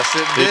bounds. Yes,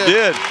 it did.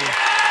 It did.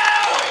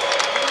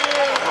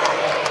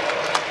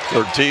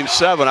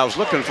 13-7. I was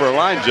looking for a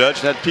line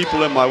judge, had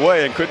people in my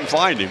way and couldn't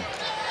find him.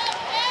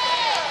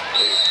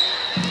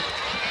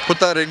 Put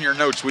that in your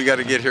notes. We got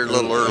to get here a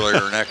little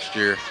earlier next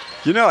year.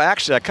 You know,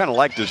 actually, I kind of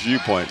like this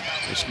viewpoint.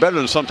 It's better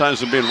than sometimes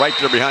than being right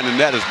there behind the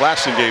net as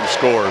blasting game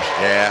scores.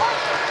 Yeah.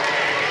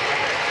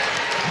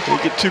 You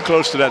get too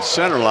close to that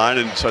center line,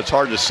 and so it's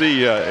hard to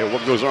see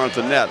what goes on at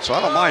the net. So I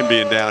don't mind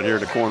being down here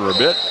in the corner a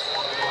bit.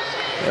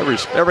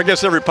 I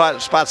guess every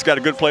spot's got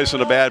a good place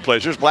and a bad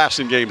place. Here's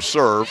blasting game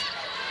serve.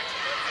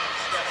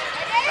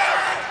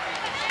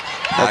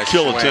 That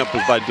kill attempt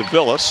was by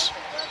DeVillis.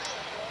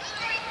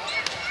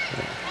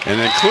 And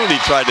then Clooney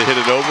tried to hit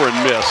it over and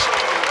missed.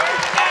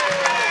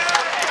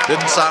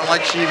 Didn't sound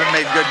like she even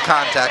made good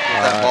contact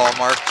with that ball,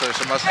 Mark, so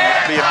there must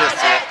be a miss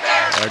there.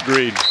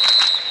 Agreed.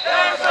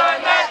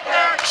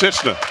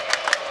 Sitchna.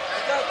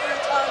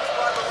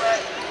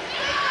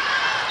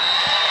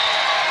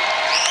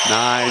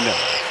 Nine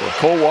for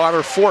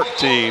Coldwater,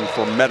 14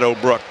 for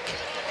Meadowbrook.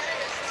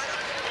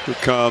 Here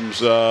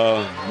comes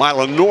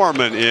Mila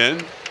Norman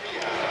in.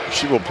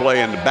 She will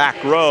play in the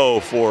back row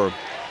for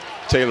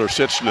Taylor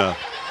Sitchna.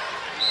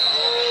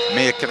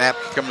 Mia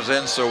Kanapke comes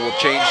in, so we'll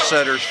change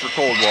setters for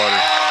Coldwater.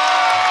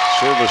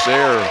 Service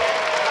error,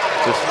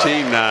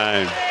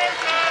 15-9.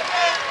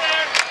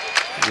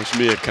 It's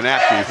Mia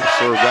Kanapke who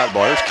served that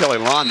ball. Here's Kelly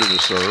Launder to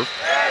serve.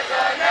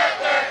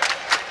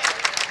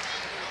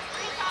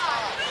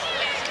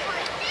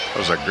 That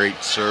was a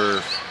great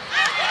serve.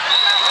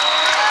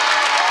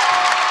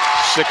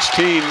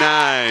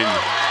 16-9.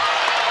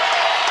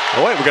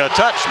 Oh wait, we got a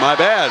touch, my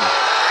bad.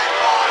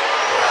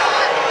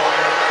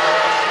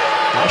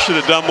 I should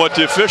have done what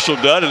the official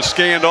did and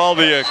scanned all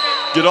the,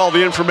 get all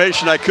the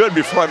information I could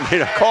before I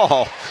made a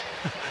call.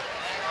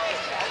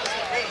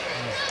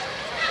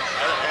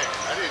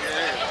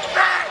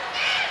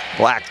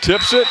 Black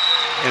tips it,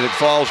 and it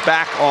falls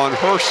back on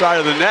her side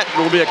of the net. It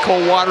will be a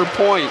Coldwater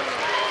point.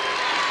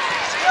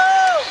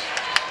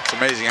 It's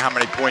amazing how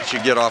many points you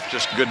get off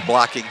just good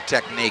blocking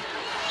technique.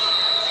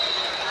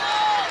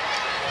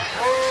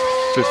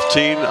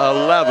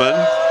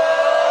 15-11.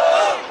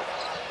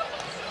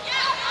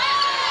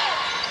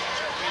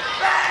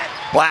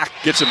 Black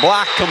gets a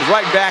block, comes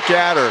right back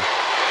at her.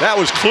 That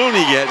was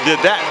Clooney did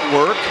that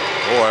work.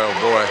 Boy, oh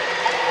boy.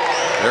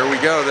 There we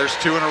go. There's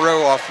 2 in a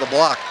row off the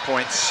block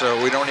points, so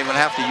we don't even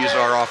have to use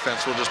our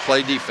offense. We'll just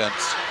play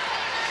defense.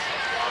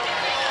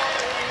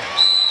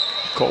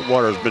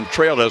 Coldwater has been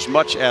trailed as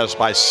much as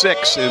by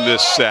 6 in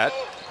this set,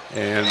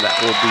 and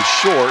that will be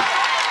short.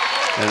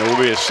 And it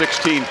will be a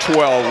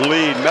 16-12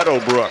 lead,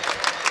 Meadowbrook.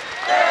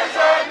 There's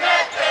a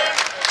net there.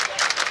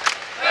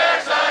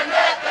 There's a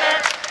net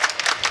there.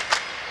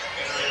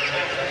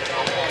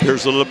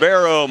 Here's the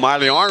libero,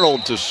 Miley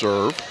Arnold, to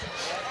serve.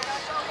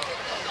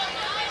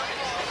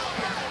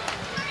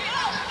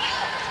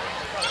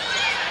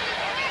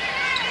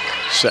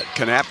 Set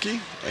Kanapke,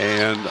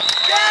 and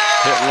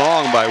hit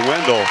long by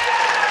Wendell.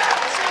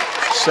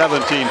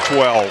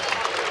 17-12.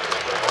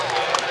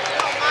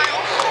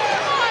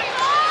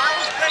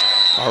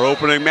 Our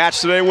opening match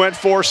today went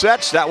 4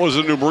 sets. That was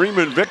a New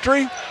Bremen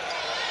victory.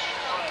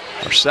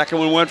 Our second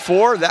one went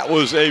 4. That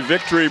was a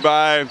victory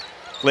by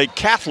Lake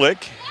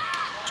Catholic.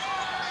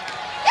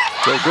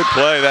 So good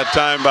play that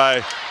time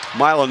by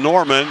Mila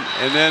Norman,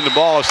 and then the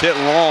ball is hit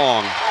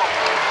long.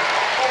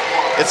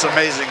 It's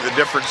amazing the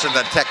difference in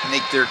the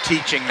technique they're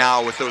teaching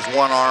now with those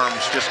one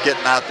arms just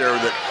getting out there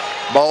that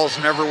balls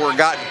never were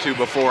gotten to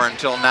before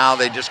until now.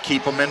 They just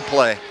keep them in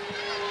play.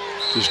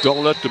 Just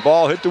don't let the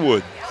ball hit the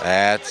wood.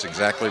 That's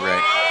exactly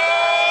right.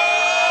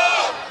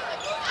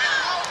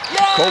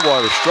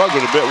 Coldwater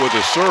struggled a bit with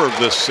his serve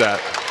this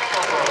set.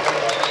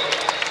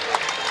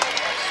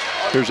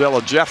 Here's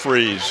Ella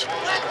Jeffries.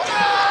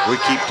 We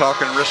keep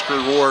talking risk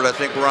reward. I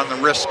think we're on the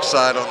risk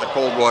side on the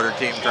Coldwater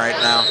team right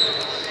now.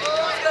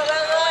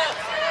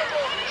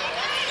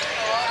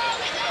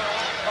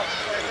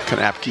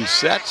 Kanapke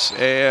sets,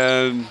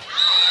 and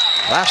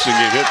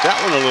Blasingame hit that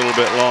one a little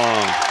bit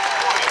long.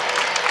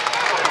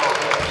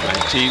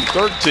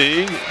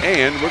 19-13,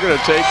 and we're going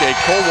to take a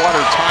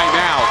Coldwater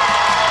timeout.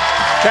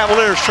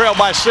 Cavaliers trail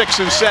by 6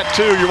 in set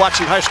 2. You're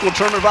watching high school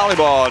tournament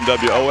volleyball on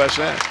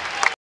WOSN.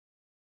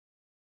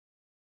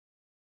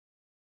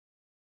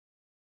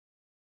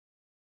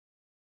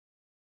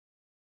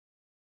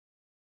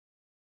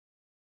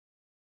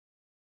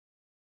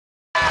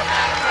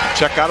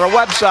 Check out our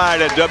website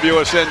at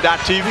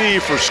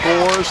WOSN.TV for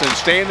scores and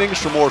standings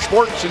for more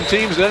sports and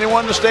teams than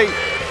anyone in the state.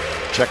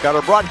 Check out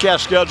our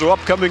broadcast schedule,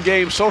 upcoming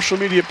games, social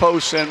media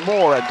posts, and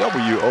more at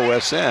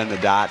WOSN.TV.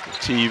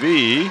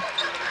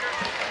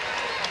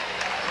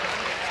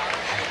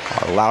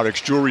 Our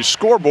Loudix Jewelry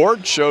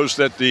scoreboard shows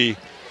that the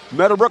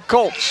Meadowbrook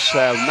Colts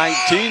have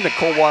 19. The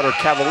Coldwater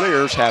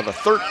Cavaliers have a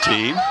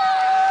 13.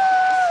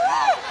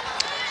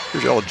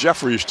 Here's old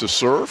Jeffries to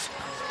serve.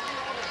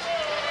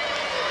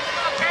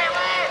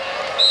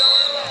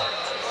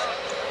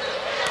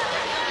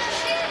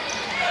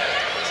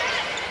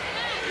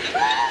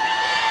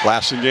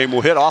 Blasingame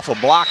will hit off a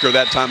blocker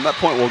that time. That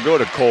point will go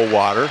to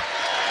Coldwater.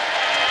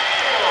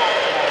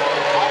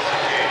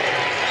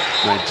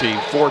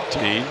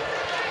 19-14.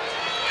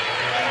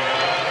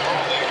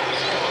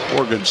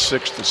 Oregon's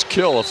 6th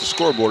kill if the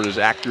scoreboard is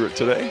accurate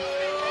today.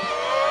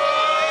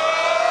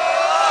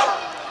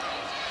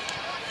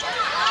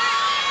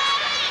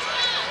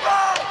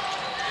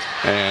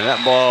 And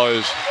that ball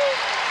is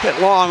hit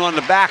long on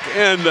the back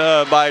end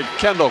by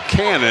Kendall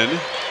Cannon.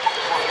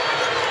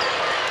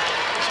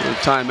 So the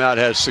timeout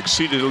has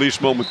succeeded at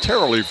least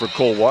momentarily for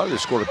Coldwater. They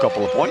scored a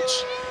couple of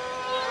points.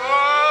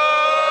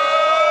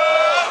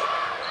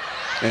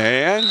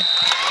 And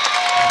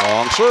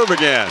long serve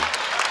again.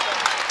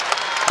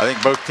 I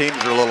think both teams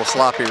are a little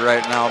sloppy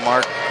right now,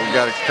 Mark. We've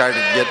got to try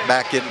to get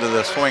back into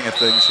the swing of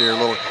things here, a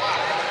little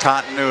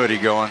continuity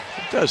going.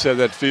 It does have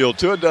that feel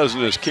to it,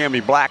 doesn't it, as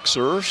Cammie Black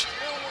serves.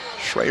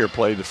 Schrader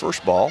played the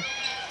first ball.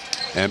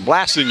 And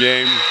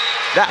Blasingame,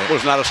 that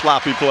was not a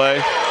sloppy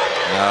play.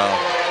 No.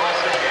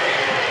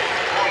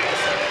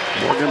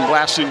 Morgan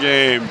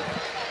Blasingame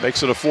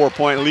makes it a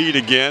 4-point lead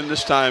again.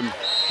 This time,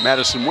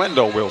 Madison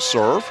Wendell will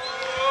serve.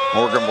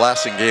 Morgan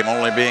Blasingame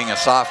only being a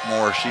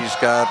sophomore, she's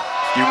got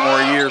a few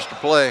more years to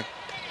play.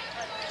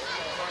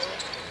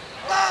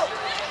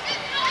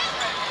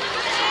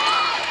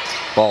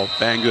 Ball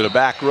banged to the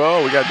back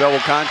row. We got double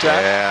contact.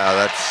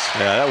 Yeah,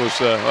 that was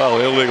well,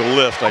 illegal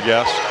lift, I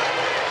guess.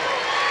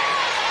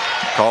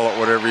 Call it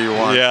whatever you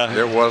want. Yeah,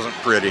 it wasn't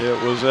pretty.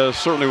 It was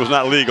certainly was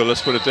not legal.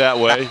 Let's put it that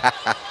way.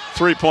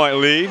 3-point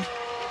lead.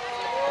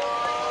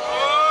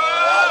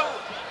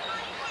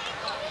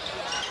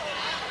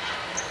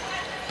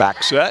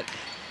 Back set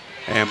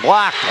and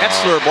block.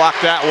 Etzler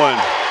blocked that one.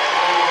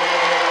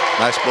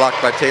 Nice block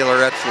by Taylor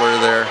Etzler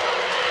there.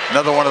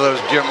 Another one of those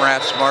gym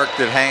rats, Mark,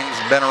 that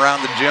been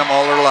around the gym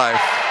all her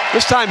life.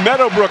 This time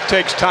Meadowbrook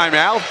takes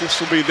timeout. This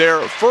will be their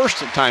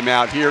first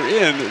timeout here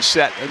in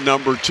set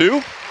number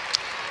 2.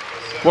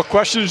 What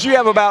questions do you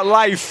have about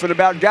life and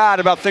about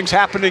God, about things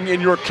happening in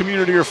your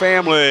community or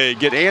family?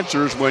 Get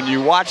answers when you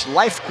watch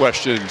Life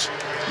Questions.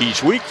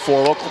 Each week,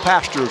 4 local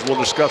pastors will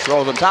discuss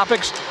relevant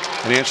topics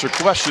and answer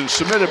questions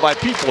submitted by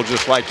people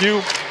just like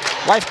you.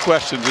 Life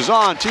Questions is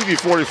on TV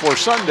 44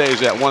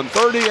 Sundays at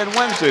 1:30 and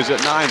Wednesdays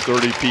at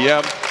 9:30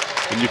 p.m.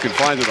 And you can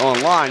find it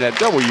online at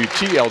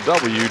WTLW.com.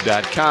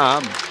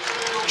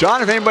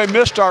 John, if anybody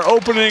missed our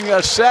opening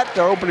set,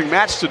 our opening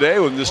match today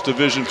in this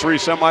Division III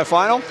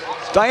semifinal,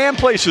 Diane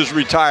Place is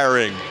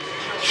retiring.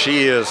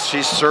 She is.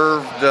 She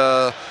served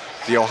the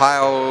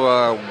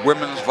Ohio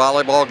women's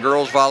volleyball,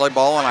 girls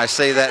volleyball, and I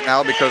say that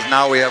now because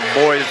now we have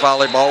boys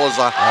volleyball as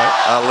a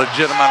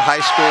legitimate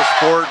high school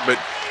sport, but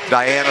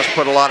Diana's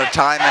put a lot of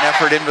time and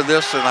effort into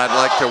this, and I'd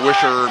like to wish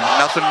her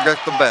nothing but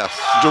the best.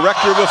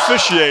 Director of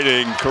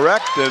officiating,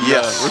 correct? And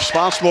yes.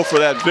 Responsible for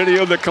that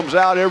video that comes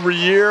out every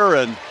year,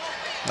 and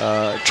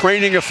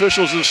training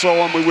officials and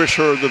so on. We wish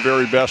her the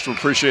very best. We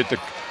appreciate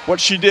what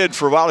she did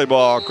for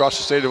volleyball across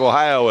the state of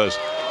Ohio as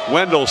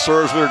Wendell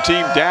serves with her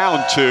team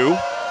down 2.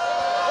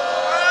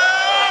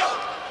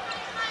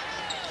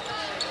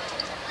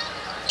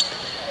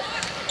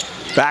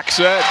 Back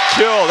set,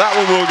 kill. That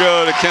one will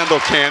go to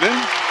Kendall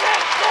Cannon.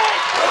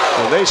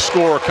 So they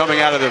score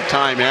coming out of the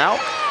timeout.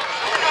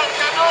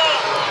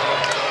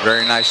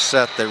 Very nice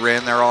set. They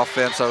ran their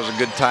offense. That was a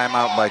good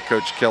timeout by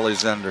Coach Kelly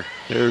Zender.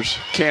 Here's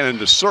Cannon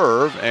to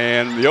serve,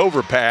 and the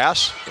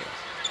overpass.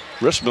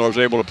 Rissmiller's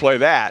able to play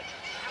that.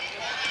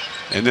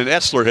 And then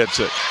Etzler hits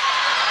it.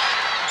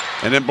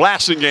 And then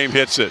Blasingame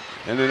hits it.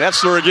 And then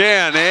Etzler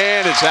again,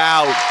 and it's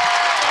out.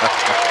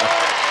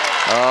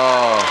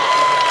 Oh.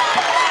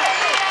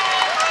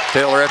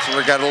 Taylor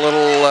Etzler got a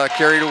little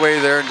carried away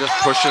there and just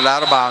pushed it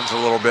out of bounds a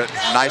little bit.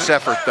 Nice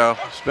effort, though.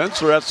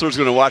 Spencer Etzler's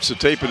going to watch the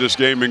tape of this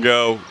game and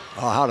go,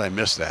 oh, how did I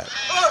miss that?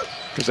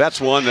 Because that's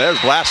one. There's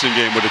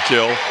Blasingame with a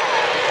kill.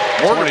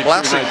 Morgan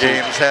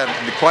Blasingame's had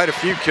quite a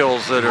few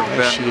kills that have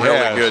been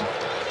really good.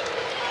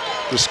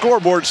 The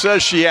scoreboard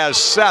says she has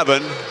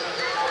 7,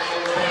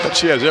 but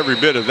she has every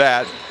bit of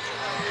that.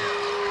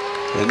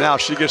 And now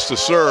she gets to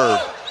serve.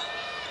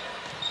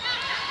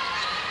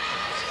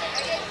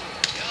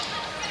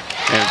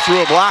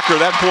 through a blocker.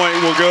 That point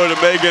will go to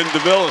Megan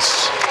DeVillis.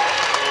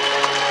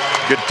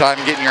 Good time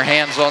getting your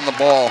hands on the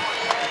ball.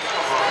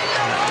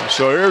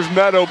 So here's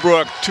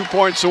Meadowbrook, 2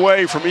 points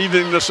away from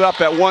evening this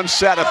up at 1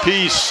 set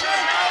apiece.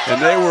 And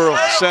they will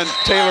send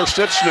Taylor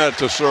Stitchner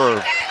to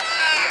serve.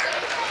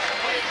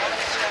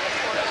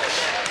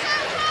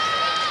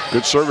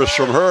 Good service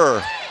from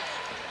her.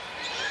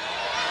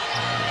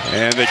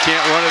 And they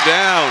can't run it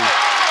down.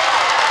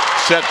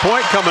 Set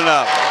point coming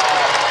up.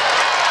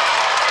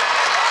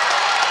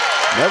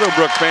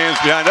 Meadowbrook fans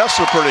behind us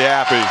are pretty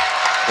happy.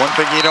 One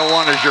thing you don't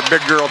want is your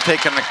big girl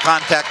taking the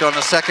contact on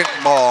the second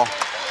ball.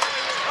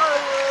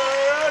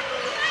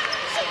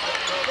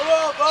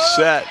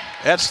 Set.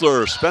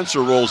 Etzler,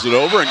 Spencer rolls it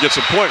over and gets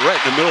a point right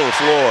in the middle of the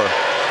floor.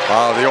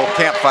 Wow, the old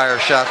campfire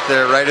shot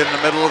there, right in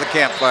the middle of the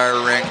campfire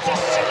ring.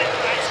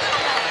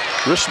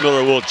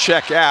 Grissmiller will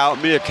check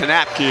out. Mia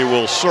Kanapke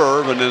will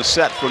serve and then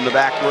set from the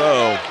back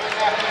row.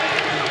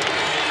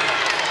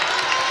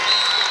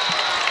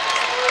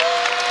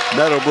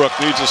 Meadowbrook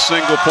needs a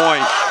single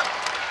point.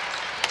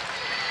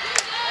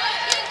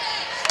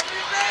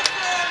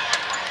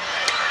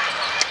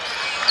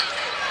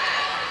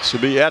 To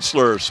be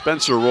Etzler.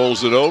 Spencer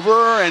rolls it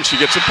over and she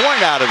gets a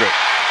point out of it.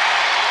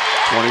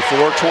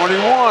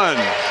 24-21.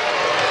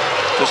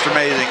 Just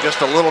amazing. Just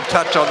a little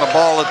touch on the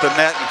ball at the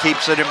net and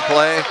keeps it in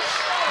play.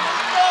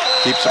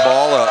 Keeps the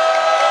ball up.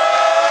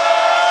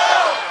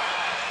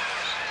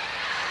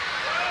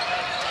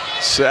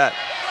 Set.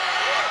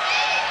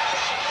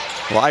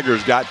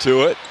 Liger's got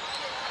to it.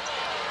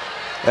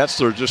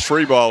 Etzler just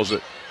free balls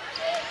it.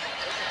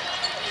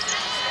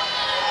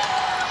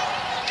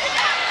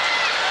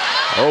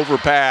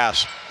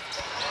 Overpass.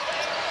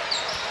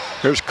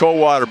 Here's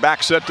Coldwater,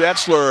 back set to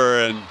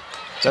Etzler, and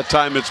that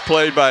time it's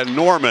played by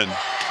Norman.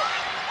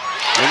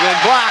 And then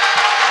blocked,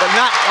 but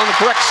not on the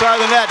correct side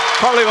of the net.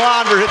 Carly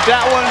Launder hit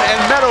that one, and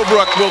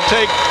Meadowbrook will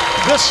take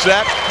this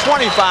set,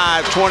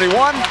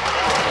 25-21.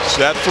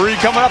 Set 3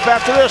 coming up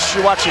after this.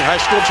 You're watching high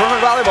school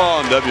tournament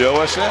volleyball on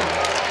WOSN.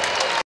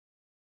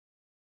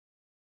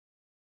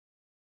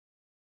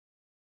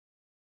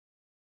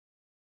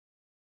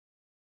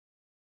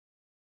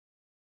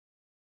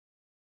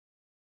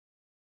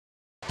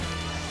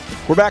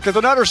 We're back at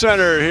the Nutter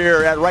Center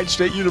here at Wright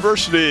State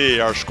University.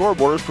 Our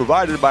scoreboard is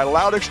provided by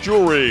Loudix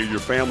Jewelry, your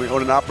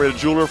family-owned and operated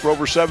jeweler for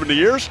over 70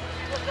 years.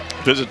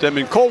 Visit them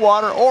in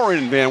Coldwater or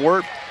in Van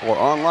Wert or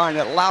online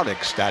at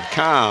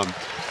loudix.com.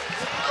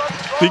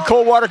 The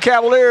Coldwater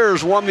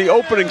Cavaliers won the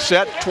opening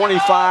set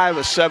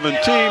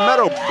 25-17.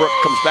 Meadowbrook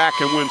comes back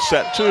and wins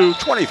set 2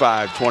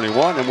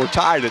 25-21, and we're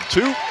tied at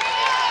 2.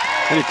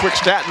 Any quick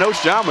stat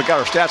notes, John? We got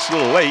our stats a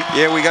little late.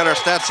 Yeah, we got our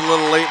stats a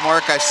little late,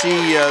 Mark. I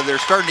see they're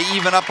starting to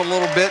even up a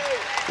little bit.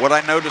 What I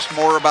noticed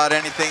more about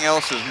anything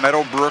else is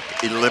Meadowbrook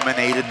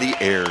eliminated the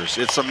errors.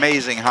 It's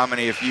amazing how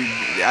many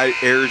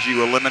errors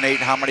you eliminate,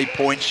 how many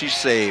points you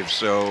save.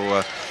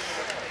 So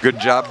good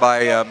job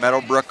by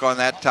Meadowbrook on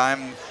that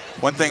time.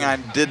 One thing I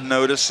did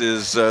notice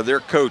is their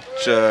coach,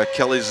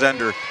 Kelly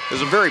Zender,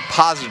 is a very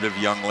positive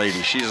young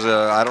lady. She's,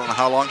 I don't know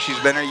how long she's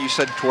been here. You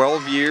said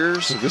 12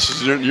 years? So this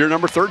is year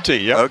number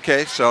 13, yeah.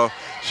 Okay, so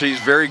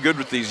she's very good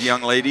with these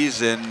young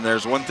ladies, and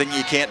there's one thing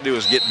you can't do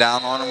is get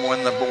down on them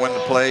when the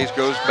play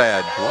goes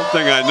bad. One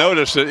thing I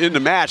noticed that in the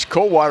match,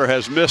 Coldwater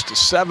has missed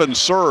 7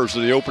 serves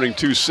in the opening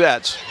 2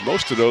 sets.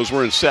 Most of those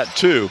were in set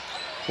 2.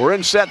 We're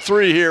in set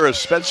 3 here as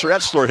Spencer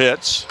Etzler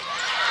hits.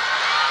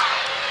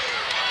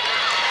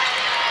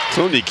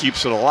 Clooney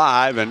keeps it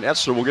alive, and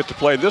Etzler will get to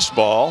play this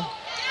ball.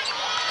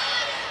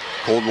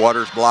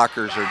 Coldwater's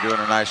blockers are doing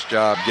a nice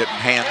job getting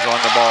hands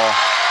on the ball.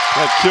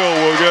 That kill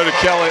will go to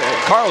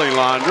Carly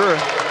Launder.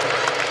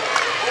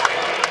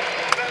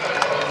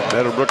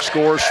 Meadowbrook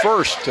scores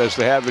first, as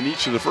they have in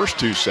each of the first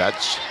 2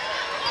 sets.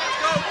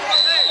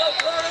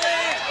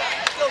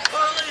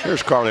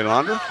 Here's Carly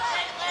Launder.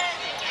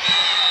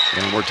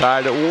 And we're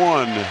tied at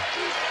 1.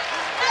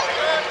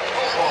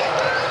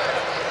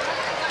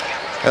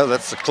 Yeah,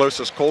 that's the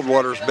closest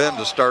Coldwater's been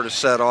to start a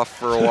set off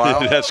for a while.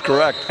 That's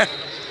correct.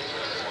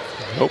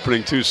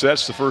 Opening 2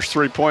 sets, the first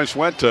 3 points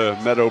went to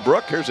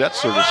Meadowbrook. Here's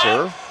Etzler to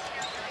serve.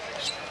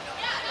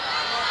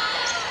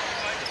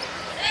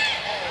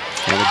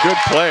 And a good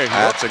play.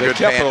 That's a good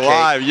kept pancake. it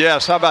alive.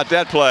 Yes, how about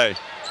that play?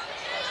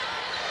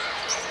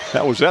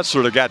 That was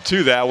Etzler that got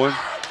to that one.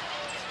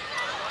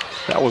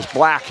 That was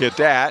Black hit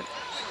that.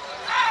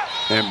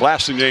 And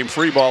Blasingame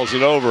free balls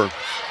it over.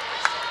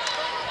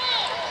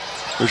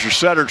 There's your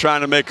setter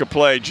trying to make a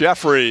play.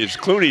 Jeffries.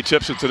 Clooney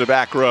tips it to the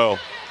back row.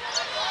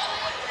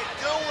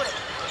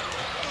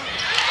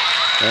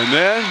 And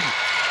then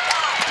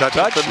touch.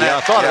 Yeah,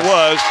 I thought it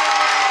was.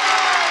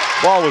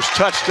 Ball was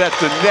touched at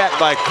the net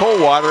by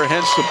Coldwater,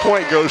 hence the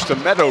point goes to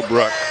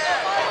Meadowbrook.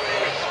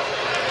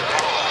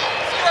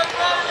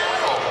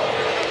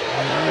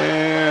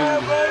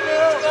 And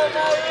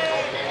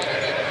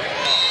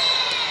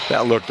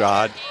that looked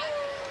odd.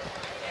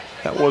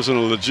 That wasn't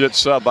a legit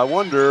sub. I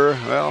wonder,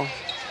 well.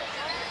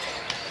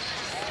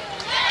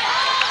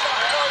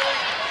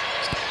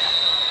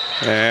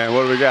 And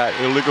what do we got?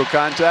 Illegal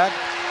contact?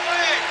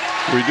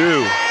 We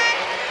do.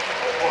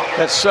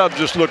 That sub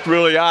just looked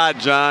really odd,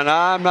 John.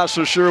 I'm not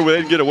so sure we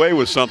didn't get away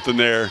with something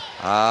there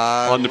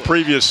on the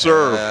previous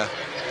serve.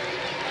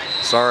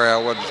 Sorry, I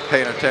wasn't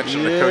paying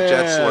attention to Coach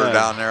Etzler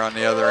down there on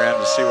the other end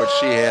to see what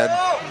she had.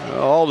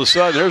 All of a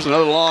sudden, there's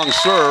another long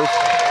serve.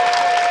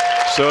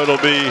 So it'll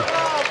be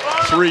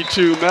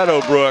 3-2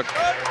 Meadowbrook.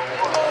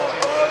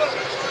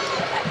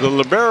 The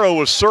libero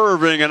was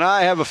serving, and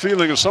I have a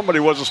feeling that somebody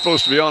wasn't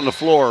supposed to be on the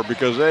floor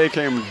because they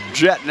came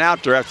jetting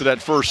out there after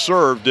that first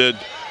serve, did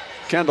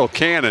Kendall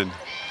Cannon.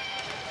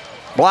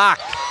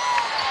 Blocked.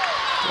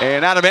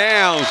 And out of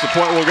bounds. The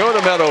point will go to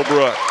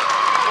Meadowbrook.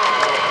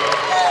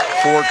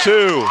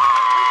 4-2.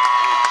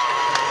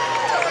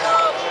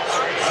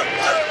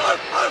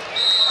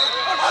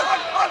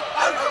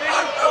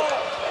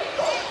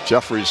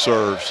 Jeffries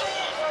serves.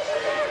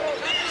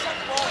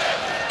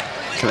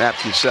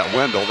 Kanapke set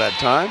Wendell that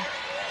time.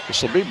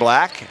 This will be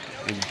Black.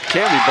 And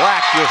Cami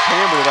Black just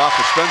hammered it off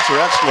of Spencer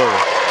Etzler.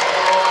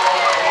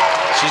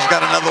 She's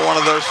got another one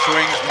of those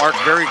swings, Mark,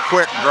 very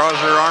quick, draws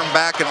her arm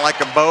back and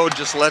like a bow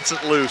just lets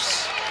it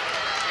loose.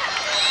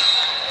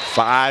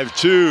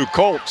 5-2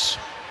 Colts.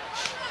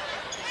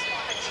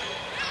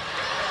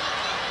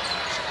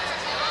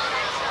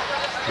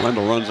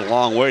 Wendell runs a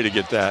long way to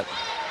get that.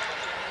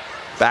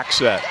 Back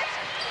set.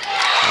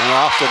 And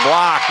off the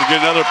block to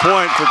get another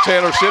point for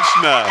Taylor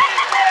Sitzna.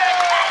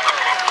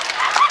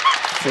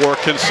 4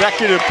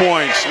 consecutive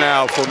points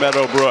now for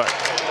Meadowbrook.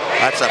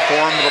 That's a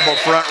formidable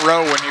front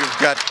row when you've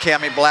got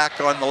Cami Black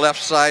on the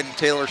left side and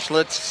Taylor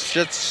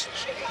Sitzna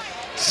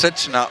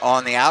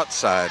on the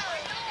outside.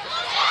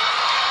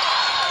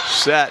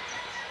 Set.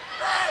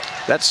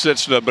 That's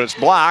Sitzna, but it's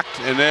blocked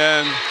and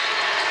then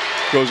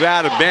goes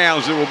out of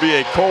bounds. It will be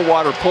a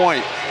Coldwater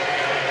point.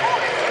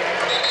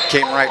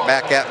 Came right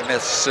back at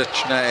Miss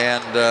Sitzna,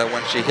 and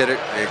when she hit it,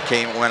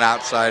 went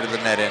outside of the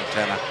net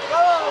antenna.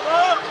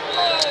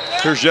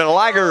 Here's Jenna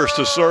Ligers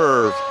to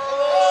serve.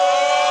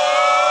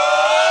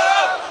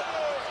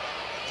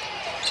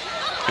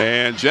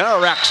 And Jenna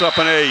racks up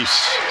an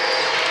ace.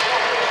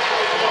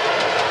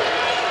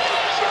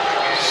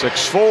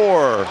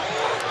 6-4.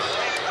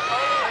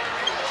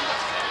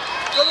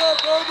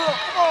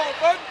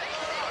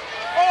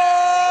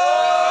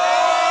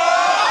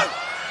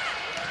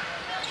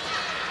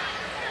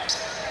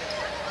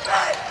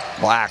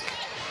 Black.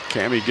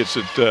 Cami gets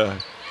it to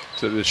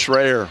the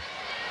Schreier.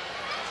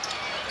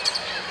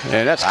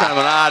 And that's kind of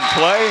an odd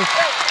play.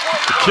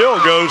 The kill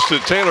goes to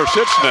Taylor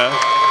Sitzna.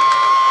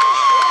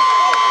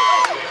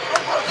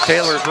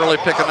 Taylor's really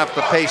picking up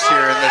the pace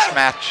here in this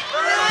match.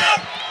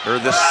 Or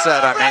this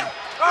set, I mean.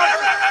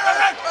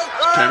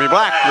 Cami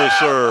Black will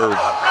serve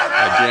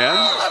again.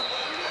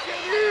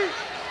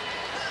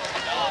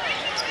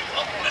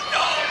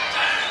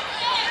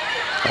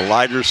 A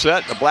lighter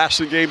set, a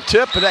blasting game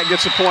tip, and that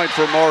gets a point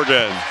for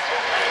Morgan.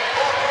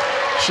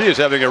 She is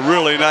having a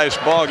really nice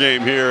ball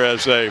game here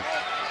as a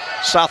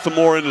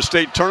sophomore in the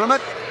state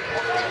tournament.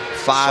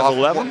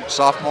 5'11".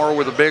 Sophomore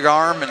with a big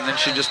arm, and then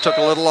she just took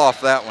a little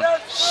off that one.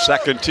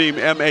 Second team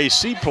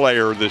MAC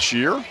player this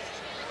year. Let's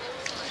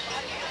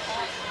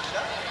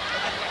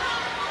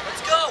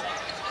go.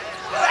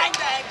 Bang,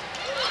 bang.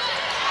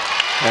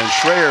 And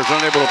Schreier's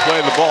unable to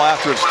play the ball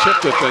after it's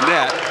tipped at the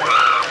net.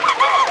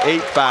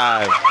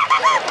 8-5.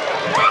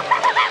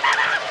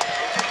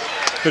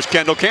 Here's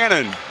Kendall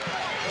Cannon.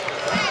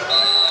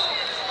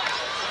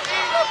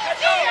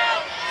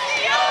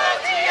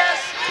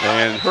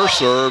 And her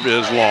serve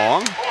is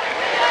long.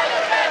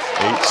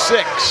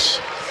 8-6.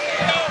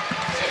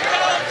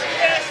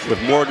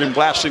 With Morgan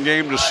blasting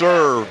game to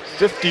serve.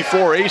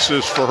 54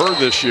 aces for her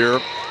this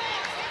year.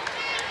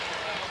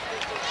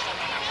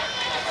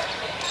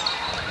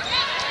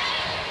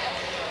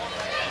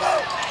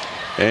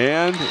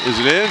 And is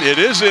it in? It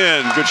is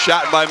in. Good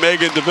shot by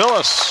Megan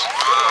DeVillis.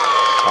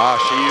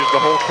 She used the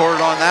whole court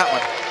on that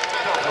one.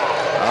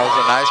 That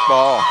was a nice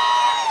ball.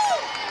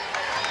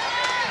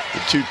 The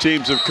two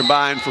teams have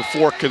combined for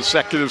 4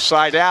 consecutive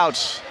side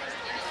outs.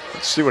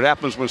 Let's see what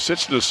happens when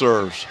Sitzna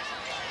serves.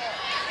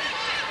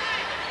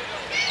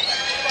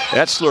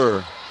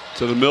 Etzler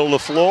to the middle of the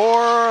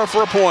floor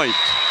for a point.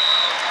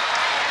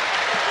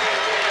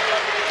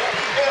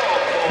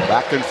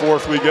 Back and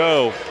forth we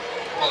go.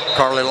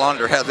 Carly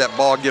Launder had that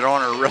ball get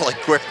on her really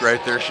quick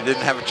right there. She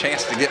didn't have a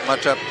chance to get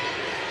much up,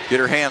 get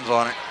her hands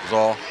on it, is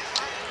all.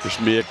 There's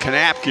Mia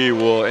Kanapke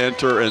will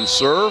enter and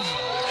serve.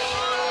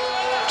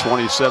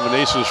 27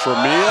 aces for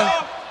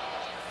Mia.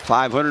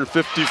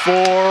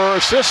 554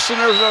 assists, and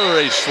there's another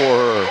ace for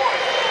her.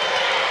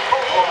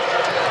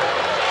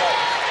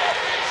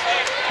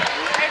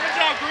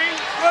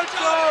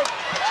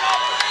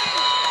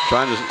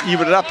 Trying to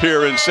even it up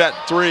here in set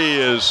 3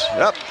 is,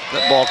 yep,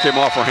 that ball came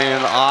off her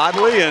hand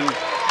oddly and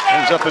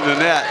ends up in the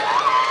net.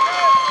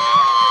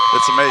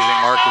 It's amazing,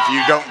 Mark. If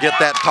you don't get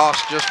that toss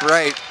just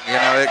right, you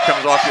know, it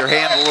comes off your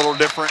hand a little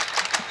different.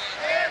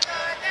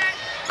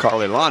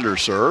 Carly Launder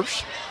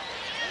serves.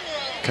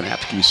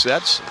 Kanapke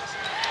sets.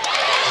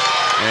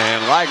 And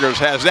Ligers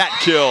has that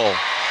kill.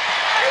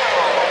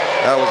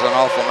 That was an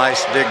awful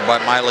nice dig by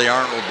Miley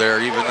Arnold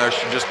there, even though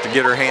she just to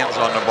get her hands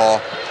on the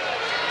ball.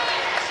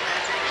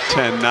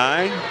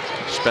 10-9.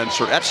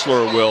 Spencer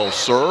Etzler will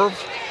serve.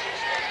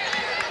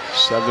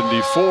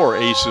 74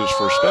 aces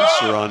for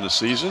Spencer on the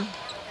season.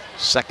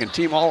 Second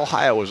team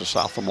All-Ohio as a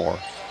sophomore.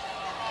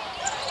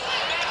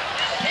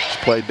 He's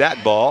played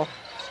that ball.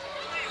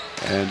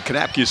 And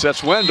Kanapke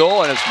sets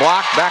Wendell, and it's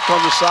blocked back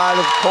on the side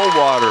of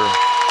Coldwater.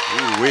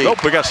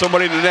 Nope, we got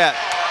somebody in the net.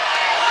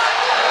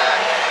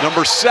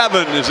 Number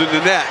 7 is in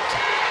the net.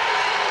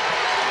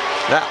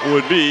 That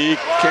would be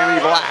Cammy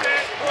Black.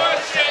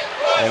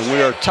 And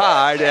we are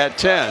tied at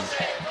 10.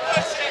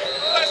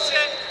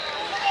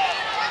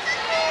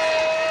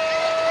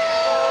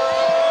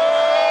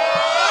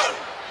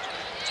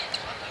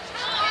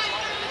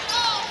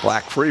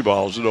 Black free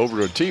balls it over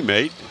to a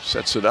teammate,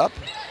 sets it up.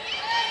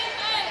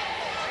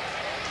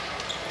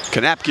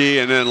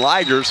 Kanapke, and then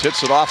Ligers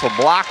hits it off a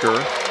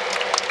blocker.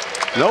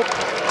 Nope.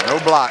 No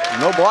block.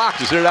 No block.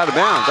 Just hit it out of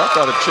bounds. I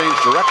thought it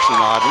changed direction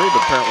oddly,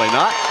 but apparently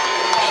not.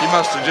 She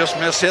must have just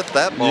mishit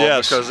that ball,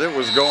 yes, because it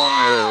was going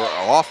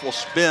an awful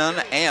spin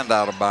and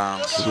out of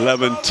bounds.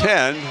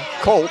 11-10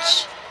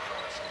 Colts.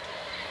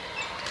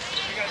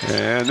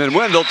 And then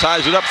Wendell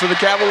ties it up for the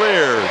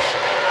Cavaliers.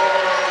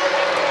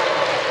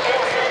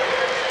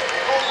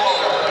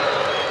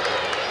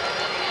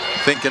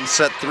 Thinking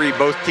set 3,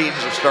 both teams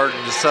have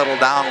started to settle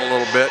down a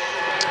little bit.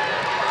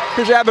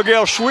 Here's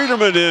Abigail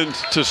Schwieterman in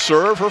to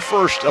serve, her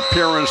first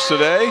appearance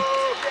today.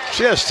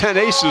 She has 10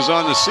 aces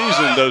on the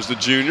season, does the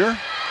junior.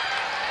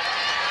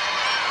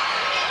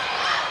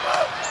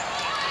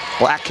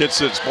 Black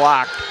hits its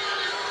block.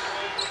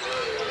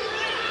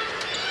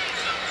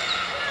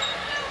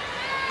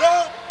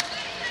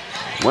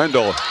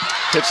 Wendell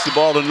hits the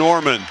ball to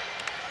Norman.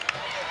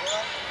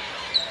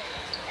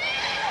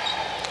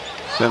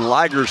 Then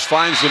Ligers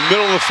finds the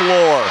middle of the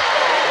floor.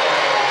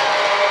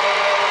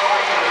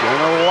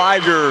 And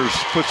Ligers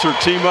puts her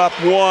team up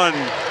 1.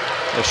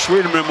 As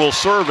Schwieterman will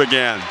serve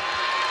again.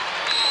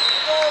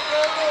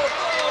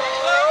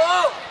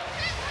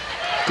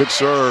 Good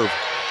serve.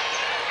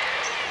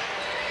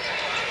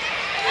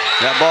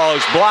 That ball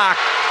is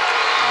blocked.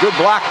 Good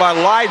block by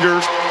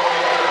Ligers.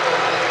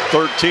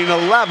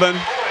 13-11.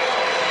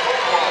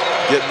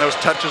 Getting those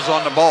touches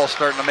on the ball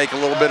starting to make a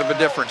little bit of a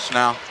difference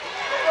now.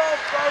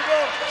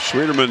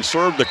 Schwieterman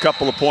served a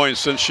couple of points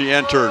since she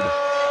entered.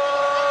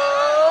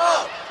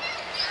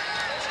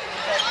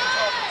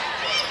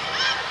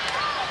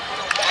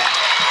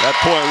 That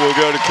point will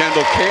go to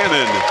Kendall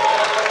Cannon.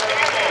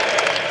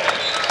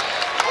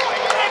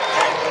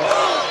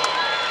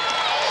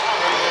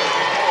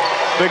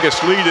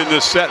 Biggest lead in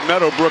this set,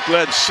 Meadowbrook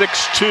led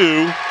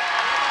 6-2.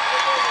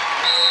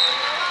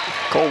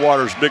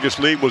 Coldwater's biggest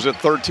lead was at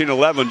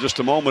 13-11 just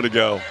a moment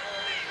ago.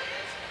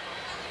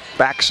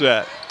 Back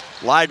set.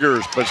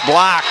 Ligers, but it's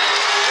blocked.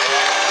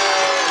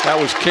 That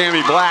was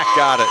Cammy Black,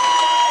 got it.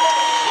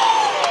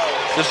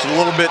 Just a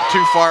little bit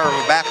too far of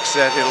a back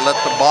set. It'll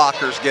let the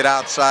blockers get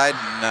outside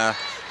and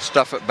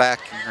stuff it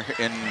back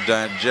in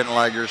Jen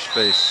Liger's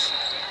face.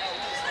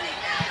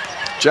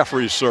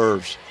 Jeffries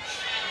serves.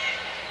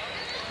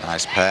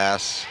 Nice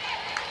pass.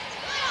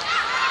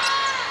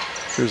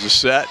 Here's the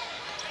set.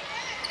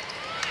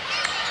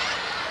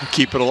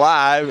 Keep it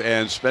alive,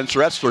 and Spencer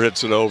Etzler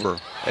hits it over.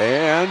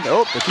 And,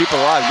 oh, they keep it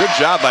alive. Good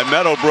job by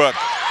Meadowbrook.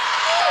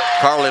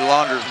 Carly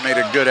Launders made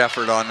a good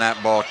effort on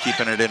that ball,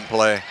 keeping it in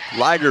play.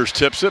 Ligers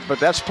tips it, but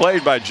that's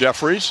played by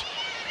Jeffries.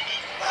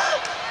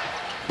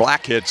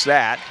 Black hits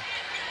that.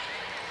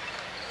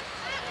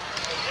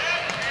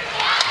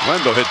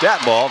 Wendell hit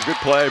that ball. Good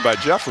play by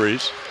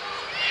Jeffries.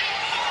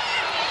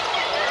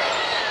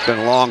 Been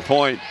a long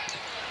point.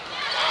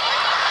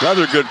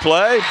 Another good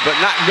play, but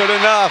not good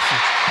enough.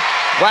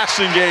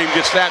 Blassingame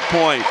gets that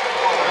point.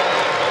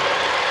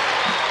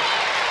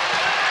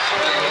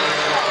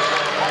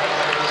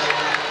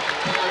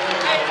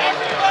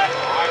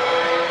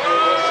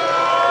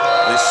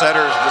 These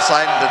setters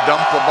deciding to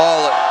dump the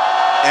ball at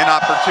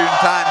inopportune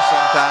times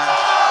sometimes.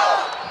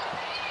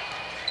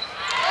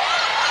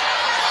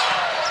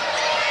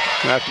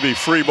 Have to be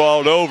free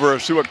balled over.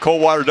 See what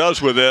Coldwater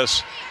does with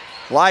this.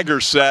 Liger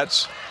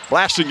sets.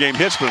 Blassingame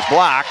hits, but it's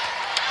blocked.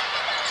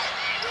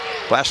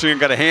 Blassingame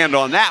got a hand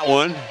on that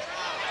one.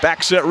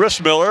 Back set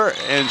Rissmiller,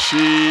 and she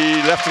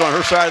left it on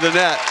her side of the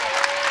net.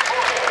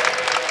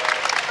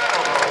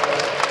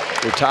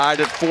 We're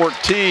tied at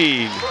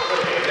 14.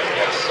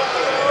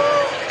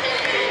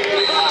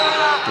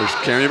 There's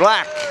Cammy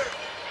Black.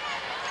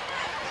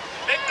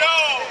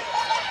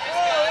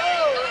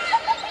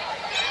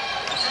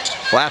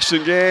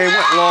 Blassingame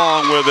went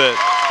long with it.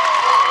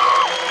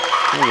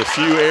 One of the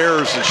few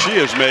errors that she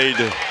has made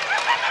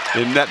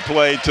in net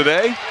play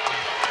today.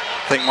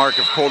 I think, Mark,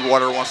 if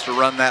Coldwater wants to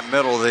run that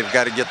middle, they've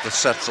got to get the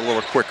sets a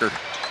little quicker.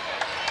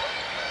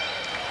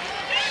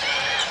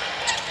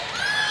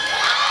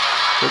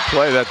 Good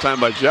play that time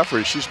by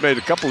Jeffrey. She's made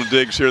a couple of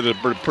digs here that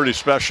are pretty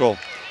special.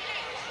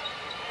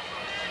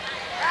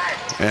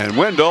 And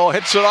Wendell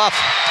hits it off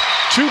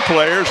 2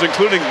 players,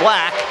 including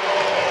Black,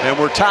 and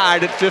we're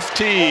tied at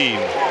 15.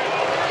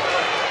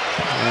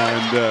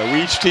 And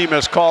each team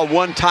has called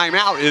 1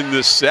 timeout in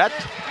this set.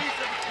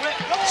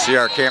 See,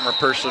 our camera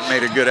person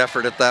made a good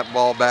effort at that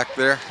ball back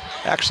there.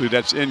 Actually,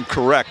 that's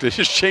incorrect. They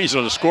just changed it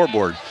on the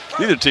scoreboard.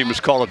 Neither team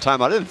has called a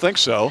timeout. I didn't think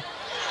so.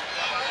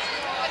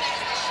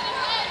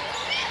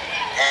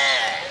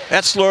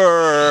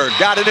 Etzler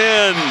got it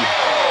in.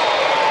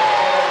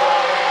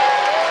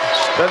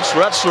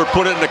 Spencer Etzler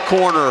put it in the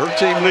corner. Her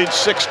team leads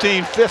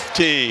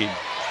 16-15.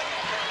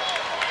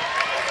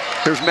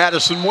 Here's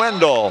Madison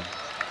Wendell.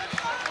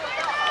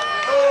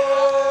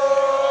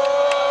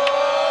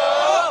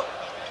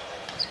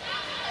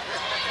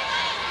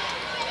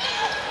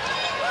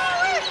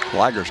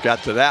 Liger's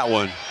got to that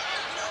one,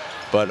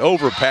 but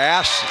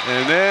overpass,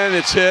 and then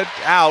it's hit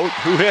out.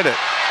 Who hit it?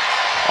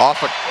 Off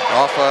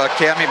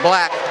Cammie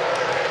Black.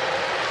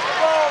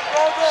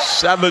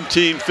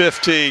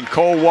 17-15,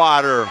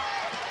 Coldwater.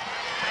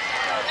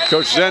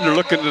 Coach Zender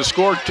looking at the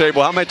score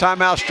table. How many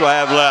timeouts do I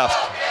have left?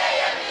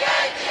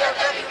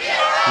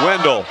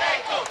 Wendell.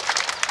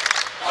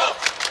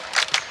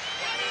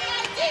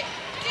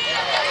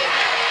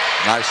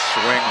 Nice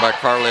swing by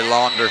Carly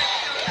Launder.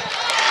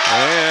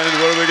 And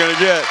what are we going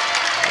to get?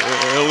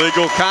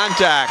 Illegal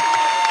contact.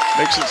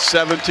 Makes it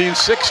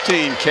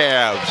 17-16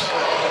 Cavs.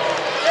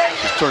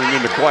 It's turning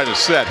into quite a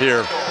set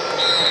here.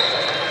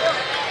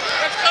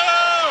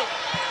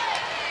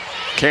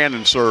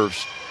 Cannon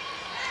serves.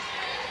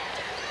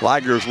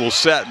 Ligers will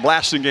set.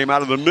 Blasting game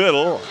out of the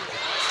middle.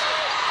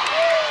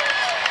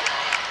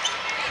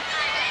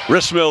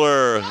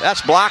 Rissmiller,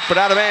 that's blocked but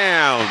out of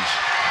bounds.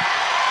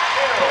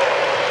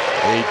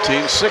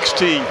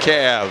 18-16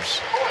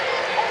 Cavs.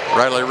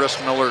 Riley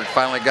Rissmiller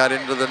finally got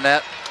into the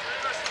net.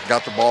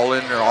 Got the ball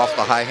in there off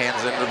the high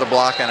hands into the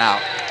block and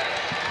out.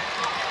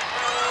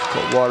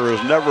 Coldwater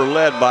has never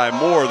led by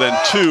more than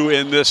 2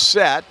 in this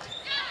set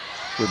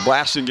with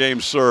Blasting game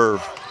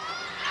serve.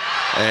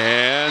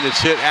 And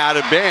it's hit out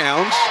of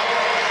bounds.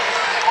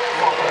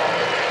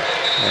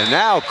 And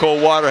now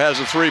Coldwater has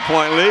a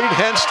 3-point lead,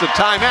 hence the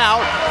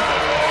timeout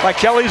by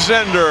Kelly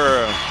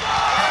Zender.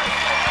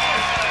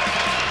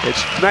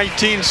 It's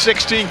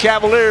 19-16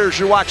 Cavaliers.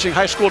 You're watching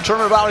high school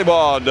tournament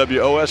volleyball on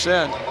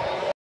WOSN.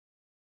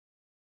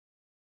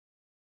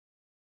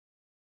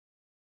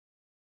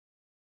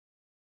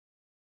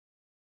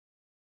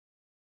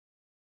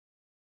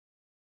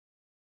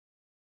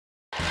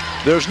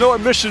 There's no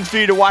admission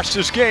fee to watch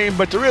this game,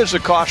 but there is a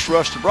cost for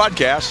us to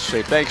broadcast.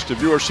 Say thanks to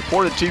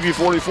viewer-supported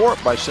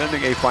TV44 by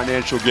sending a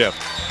financial gift.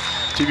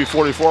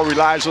 TV44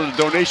 relies on the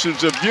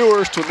donations of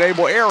viewers to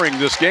enable airing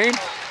this game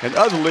and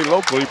other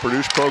locally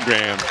produced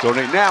programs.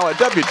 Donate now at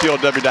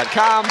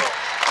WTLW.com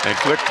and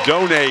click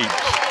Donate.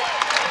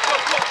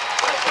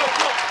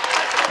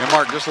 And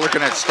Mark, just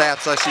looking at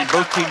stats, I see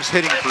both teams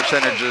hitting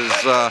percentages.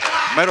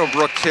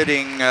 Meadowbrook's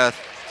hitting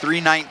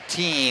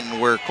 319,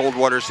 where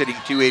Coldwater's hitting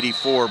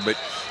 284, but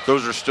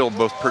those are still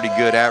both pretty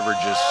good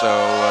averages, so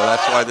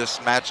that's why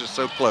this match is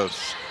so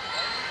close.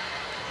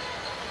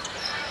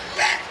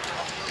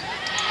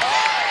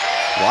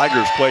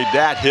 Ligers played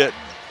that hit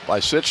by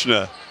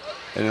Sichna,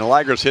 and then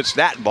Ligers hits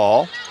that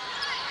ball.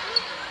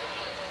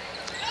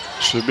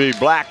 Should be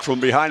Black from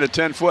behind the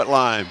 10-foot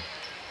line.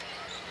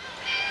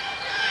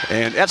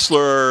 And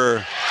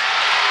Etzler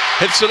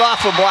hits it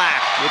off of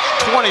Black.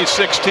 It's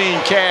 2016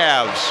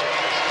 Cavs.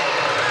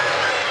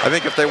 I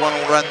think if they want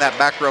to run that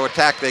back row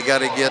attack, they got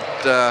to get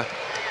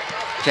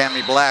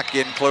Cammie Black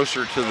in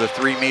closer to the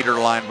 3-meter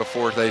line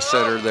before they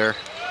set her there.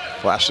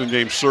 Blasting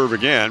game serve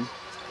again.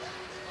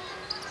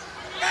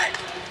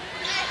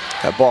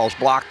 That ball's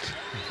blocked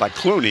by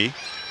Clooney.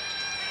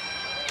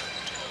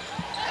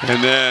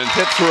 And then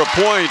hit for a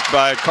point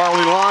by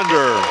Carly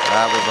Launder.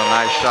 That was a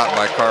nice shot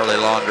by Carly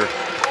Launder.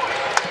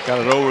 Got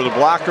it over the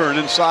blocker and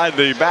inside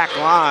the back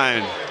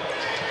line.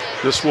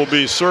 This will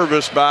be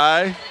serviced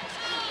by,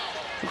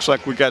 looks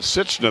like we got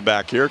Sichna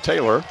back here,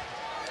 Taylor.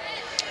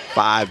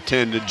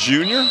 5'10", the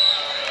junior.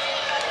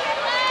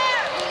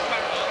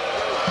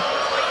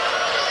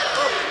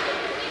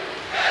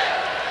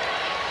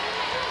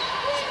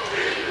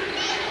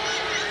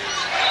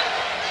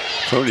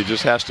 Clooney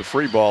just has to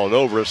free ball it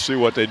over. Let's see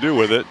what they do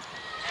with it.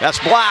 That's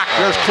Black.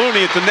 There's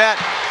Clooney at the net.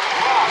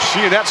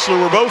 She and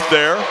Etzler were both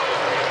there.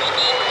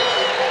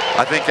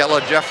 I think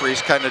Ella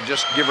Jeffries kind of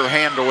just give her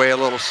hand away a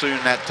little soon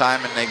that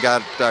time, and they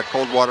got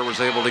Coldwater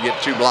was able to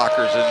get 2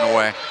 blockers in the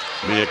way.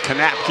 Mia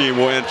Kanapke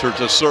will enter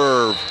to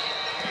serve.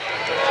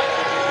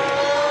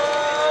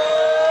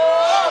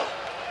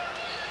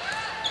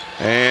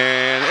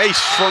 And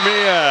ace for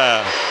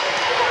Mia.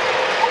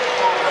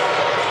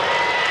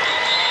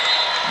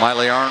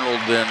 Miley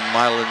Arnold and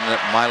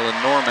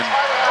Mylan Norman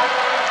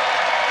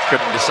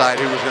couldn't decide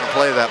who was going to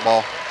play that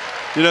ball.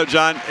 You know,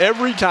 John,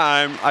 every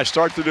time I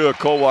start to do a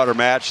Coldwater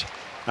match,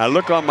 I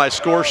look on my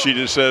score sheet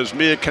and it says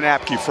Mia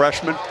Kanapke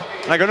freshman.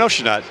 And I go, no,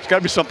 she's not. It's got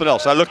to be something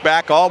else. I look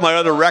back, all my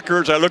other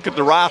records, I look at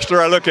the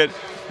roster, I look at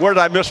where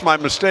did I miss my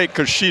mistake,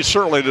 because she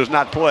certainly does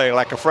not play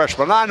like a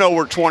freshman. I know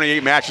we're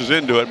 28 matches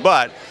into it,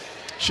 but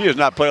she has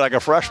not played like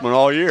a freshman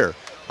all year.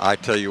 I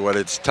tell you what,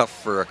 it's tough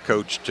for a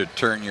coach to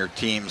turn your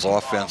team's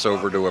offense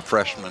over to a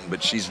freshman,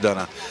 but she's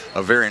done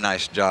a very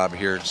nice job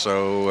here,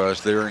 so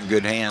they're in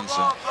good hands.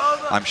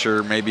 And I'm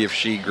sure maybe if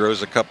she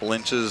grows a couple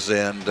inches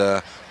and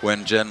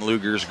when Jen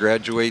Lugers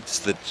graduates,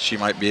 that she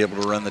might be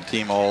able to run the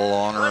team all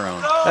on her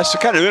own. That's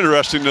kind of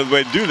interesting the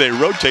way they do. They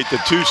rotate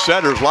the two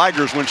setters.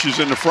 Ligers, when she's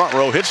in the front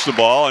row, hits the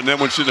ball, and then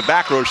when she's in the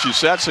back row, she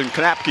sets, and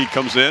Knapke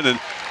comes in and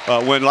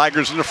when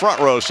Liger's in the front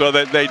row. So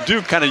they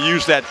do kind of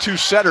use that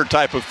two-setter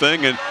type of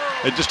thing, and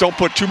they just don't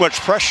put too much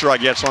pressure, I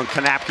guess, on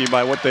Knapke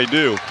by what they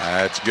do.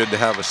 It's good to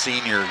have a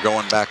senior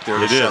going back there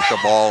to set the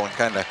ball and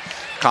kind of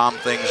calm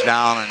things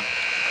down. And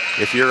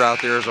if you're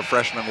out there as a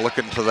freshman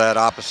looking to that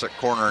opposite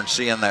corner and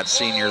seeing that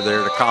senior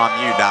there to calm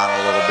you down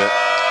a little bit.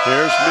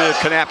 Here's Mia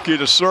Knapke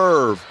to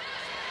serve.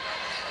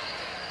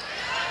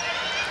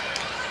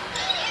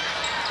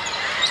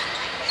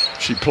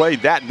 She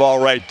played that ball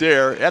right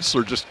there.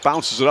 Etzler just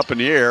bounces it up in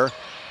the air.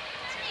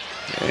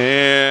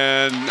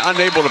 And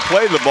unable to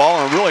play the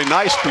ball, a really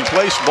nicely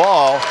placed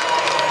ball.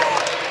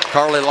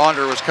 Carly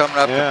Launder was coming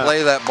up to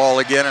play that ball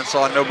again and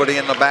saw nobody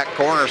in the back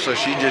corner, so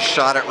she just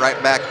shot it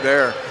right back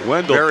there.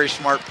 Wendell, very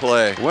smart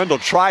play. Wendell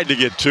tried to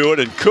get to it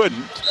and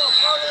couldn't.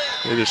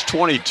 It is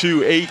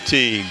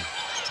 22-18.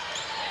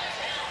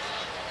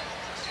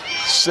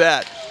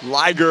 Set,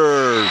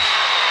 Ligers.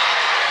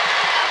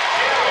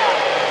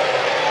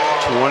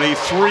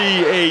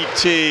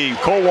 23-18.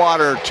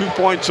 Coldwater 2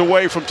 points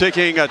away from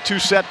taking a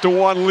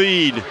 2-set-to-1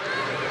 lead.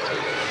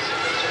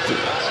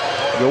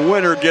 The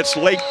winner gets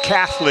Lake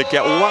Catholic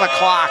at 1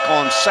 o'clock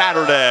on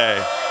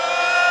Saturday.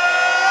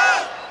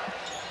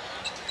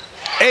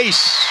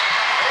 Ace.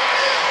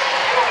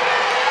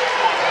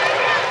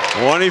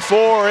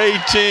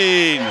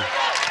 24-18.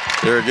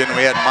 There again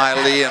we had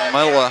Miley and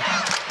Mila.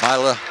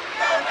 Mila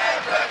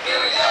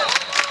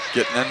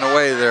getting in the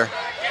way there.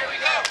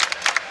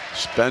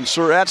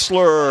 Spencer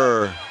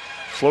Etzler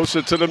floats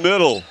it to the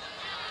middle.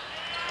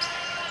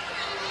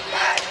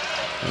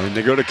 And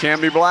they go to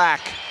Cami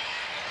Black.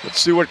 Let's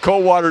see what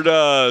Coldwater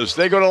does.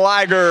 They go to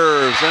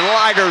Ligers, and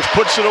Ligers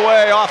puts it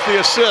away off the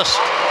assist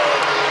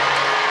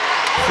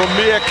from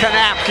Mia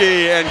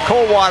Knapke, and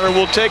Coldwater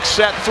will take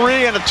set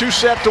 3 and a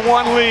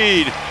 2-set-to-1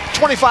 lead.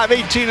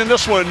 25-18 in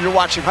this one. You're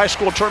watching high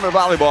school tournament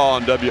volleyball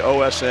on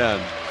WOSN.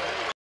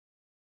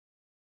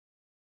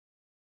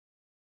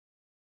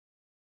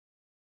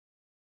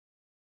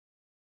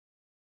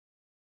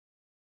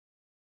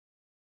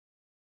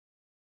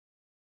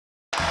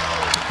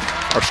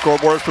 Our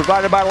scoreboard is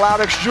provided by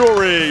Loudix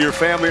Jewelry, your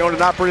family-owned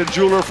and operated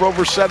jeweler for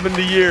over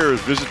 70 years.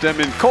 Visit them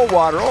in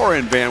Coldwater or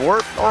in Van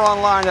Wert or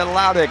online at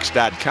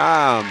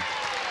loudix.com.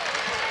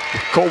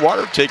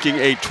 Coldwater taking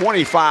a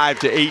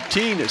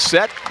 25-18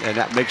 set, and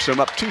that makes them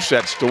up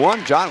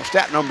 2-sets-to-1. John,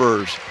 stat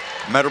numbers.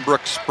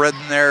 Meadowbrook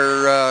spreading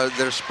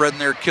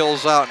their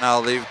kills out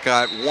now. They've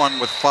got one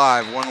with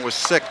 5, one with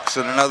 6,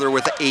 and another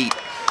with 8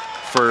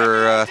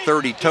 for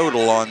 30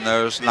 total on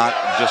those. Not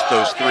just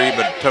those 3,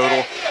 but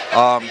total.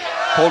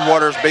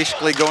 Coldwater's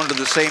basically going to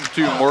the same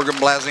 2. Morgan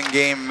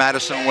Blasingame,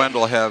 Madison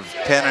Wendell have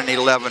 10 and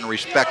 11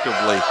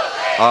 respectively.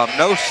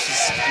 No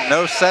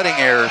setting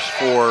errors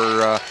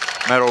for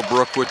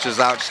Meadowbrook, which is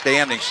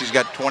outstanding. She's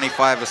got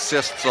 25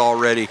 assists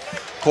already.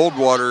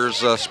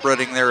 Coldwater's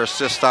spreading their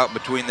assists out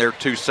between their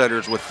 2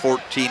 setters with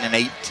 14 and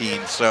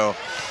 18. So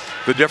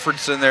the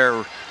difference in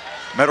their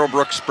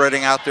Meadowbrook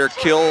spreading out their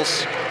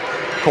kills,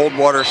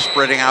 Coldwater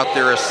spreading out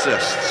their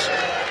assists.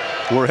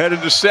 We're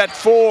headed to set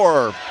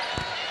 4.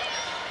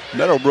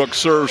 Meadowbrook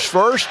serves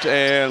first,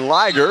 and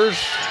Ligers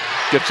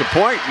gets a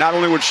point. Not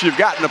only would she have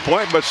gotten a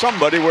point, but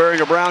somebody wearing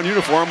a brown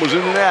uniform was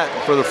in the net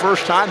for the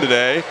first time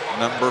today.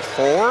 Number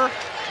 4?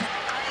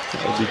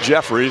 That would be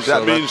Jeffries. So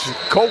that means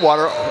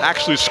Coldwater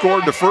actually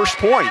scored the first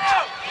point.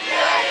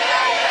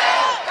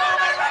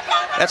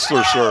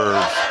 Etzler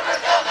serves.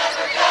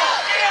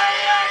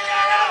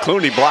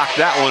 Clooney blocked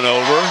that one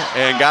over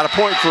and got a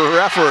point for her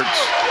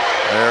efforts.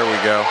 There we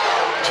go.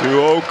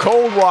 2-0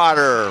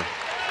 Coldwater.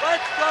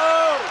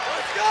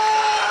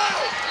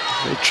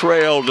 They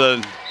trailed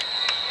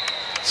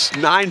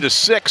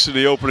 9-6 in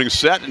the opening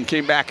set and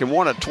came back and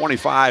won at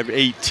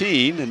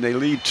 25-18, and they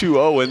lead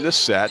 2-0 in this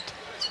set.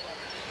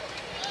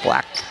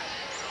 Black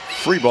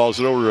free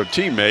balls it over to a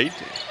teammate.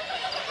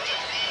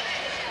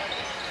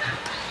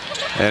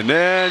 And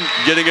then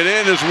getting it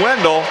in is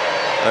Wendell.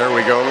 There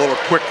we go, a little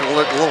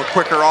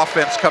quicker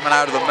offense coming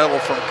out of the middle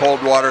from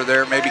Coldwater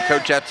there. Maybe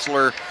Coach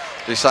Etzler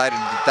decided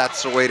that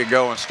that's the way to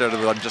go instead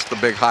of just the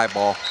big high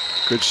ball.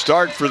 Good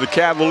start for the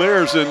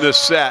Cavaliers in this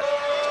set.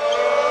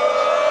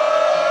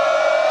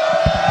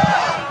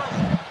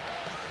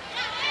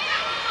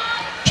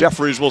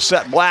 Jeffries will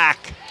set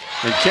Black,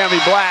 and Cami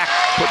Black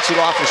puts it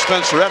off of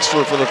Spencer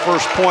Etzler for the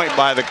first point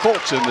by the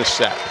Colts in this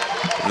set.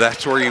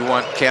 That's where you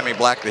want Cami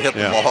Black to hit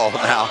the ball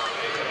now.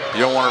 You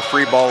don't want her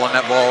free ball on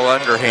that ball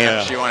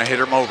underhand. You want to hit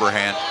her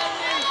overhand.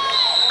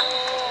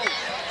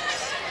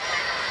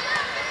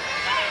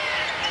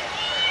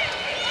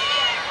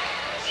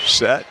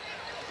 Set.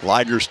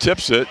 Ligers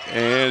tips it,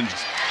 and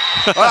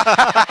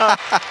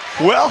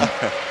well,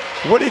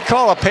 what do you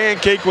call a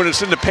pancake when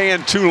it's in the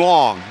pan too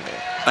long?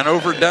 An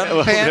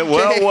overdone pancake?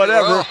 Well,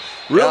 whatever. Well,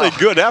 really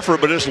good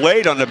effort, but it's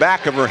laid on the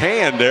back of her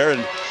hand there,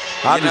 and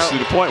Obviously,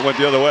 the point went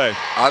the other way.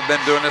 I've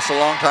been doing this a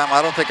long time.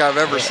 I don't think I've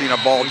ever seen a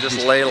ball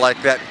just lay like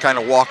that and kind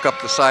of walk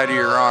up the side of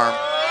your arm.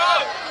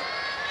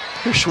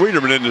 Here's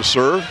Schwieterman in the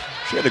serve.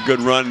 She had a good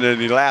run in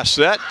the last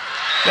set.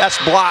 That's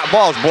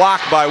ball's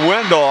blocked by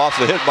Wendell off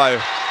the hit by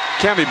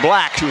Cammie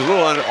Black. She was a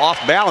little off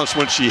balance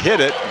when she hit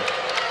it.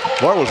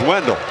 Where was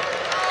Wendell?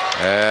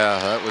 Yeah,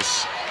 that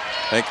was,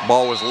 I think the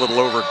ball was a little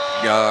over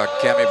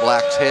Cammie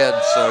Black's head,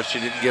 so she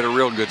didn't get a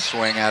real good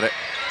swing at it.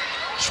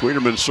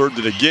 Schwieterman served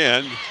it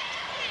again.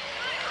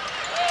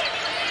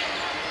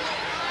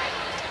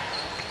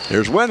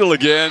 Here's Wendell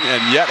again,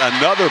 and yet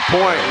another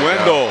point.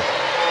 Wendell,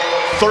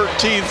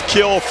 13th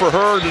kill for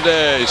her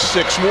today.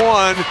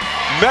 6-1.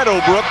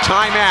 Meadowbrook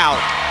timeout.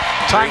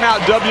 Timeout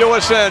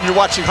WOSN. You're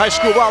watching high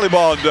school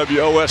volleyball on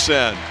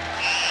WOSN.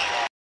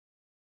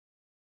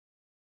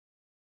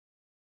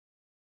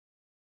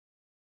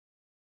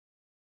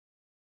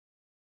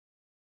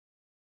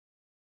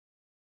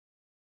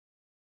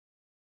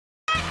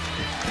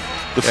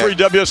 The free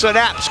WSN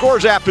app,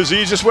 Scores app, is the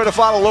easiest way to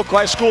follow local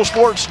high school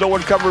sports. No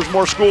one covers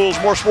more schools,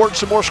 more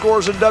sports, and more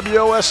scores than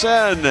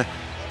WOSN.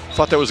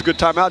 Thought that was a good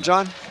timeout,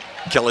 John?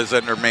 Kelly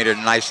Zender made a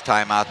nice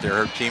timeout there.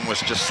 Her team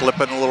was just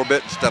slipping a little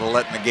bit instead of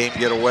letting the game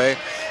get away.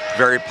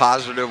 Very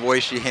positive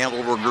way she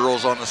handled her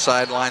girls on the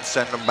sideline,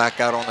 send them back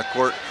out on the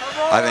court.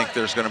 I think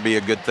there's going to be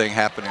a good thing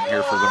happening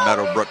here for the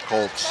Meadowbrook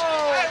Colts.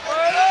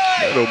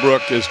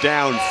 Meadowbrook is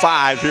down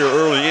 5 here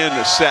early in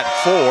set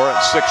 4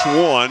 at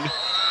 6-1.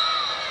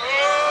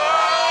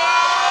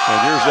 And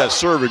here's that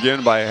serve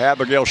again by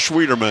Abigail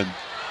Schwieterman.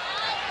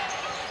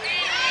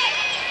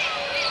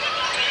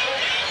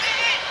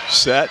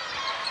 Set.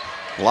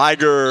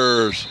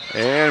 Ligers.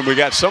 And we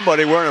got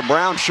somebody wearing a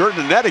brown shirt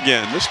in the net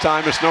again. This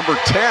time it's number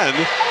 10,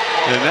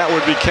 and that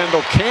would be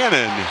Kendall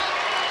Cannon.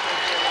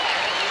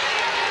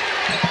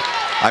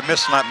 I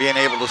miss not being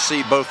able to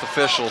see both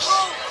officials.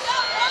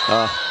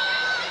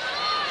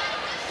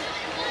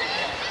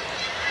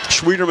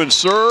 Schwieterman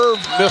serve.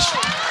 Missed.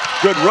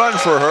 Good run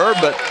for her,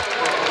 but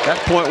that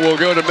point will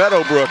go to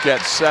Meadowbrook at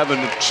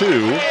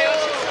 7-2.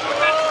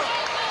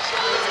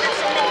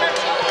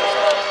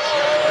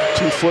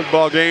 2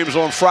 football games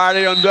on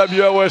Friday on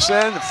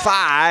WOSN,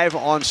 5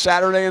 on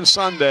Saturday and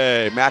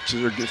Sunday.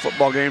 Matches are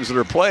football games that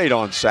are played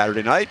on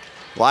Saturday night.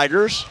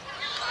 Ligers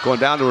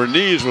going down to her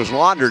knees was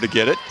Launder to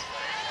get it.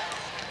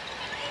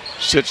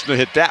 Sitchner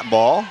hit that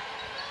ball.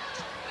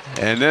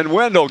 And then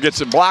Wendell gets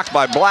it blocked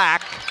by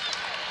Black.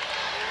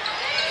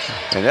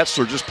 And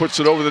Etzler just puts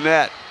it over the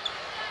net.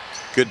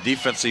 Good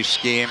defensive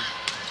scheme.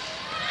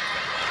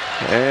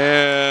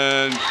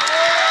 And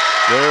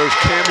there's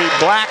Cammie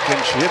Black,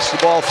 and she hits the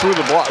ball through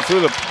the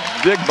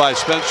dig by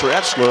Spencer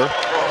Etzler.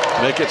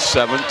 Make it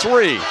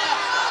 7-3.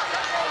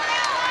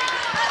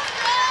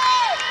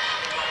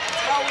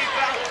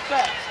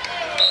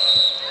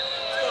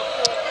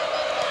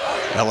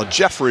 Ella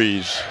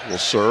Jeffries will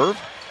serve.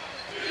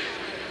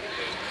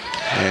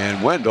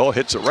 And Wendell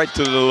hits it right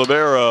to the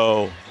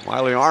libero.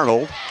 Miley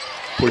Arnold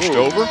pushed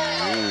over.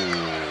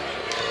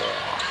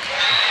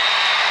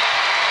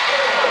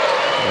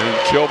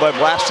 And killed by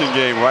blasting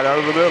game right out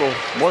of the middle.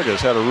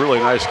 Morgan's had a really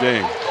nice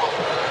game.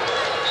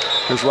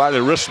 Here's Riley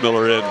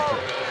Rissmiller in.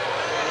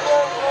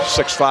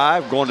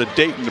 6'5", going to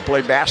Dayton to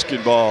play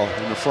basketball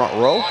in the front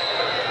row.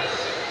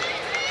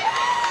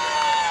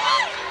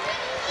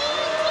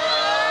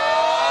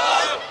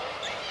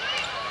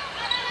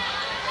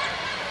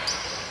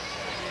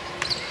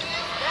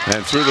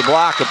 And through the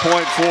block, a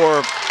point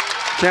for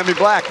Cammie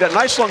Black. That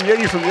nice young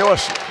lady from the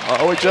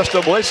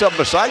OHSAA up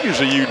beside you is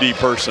a UD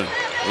person.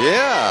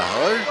 Yeah.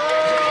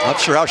 Not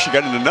sure how she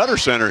got into Nutter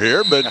Center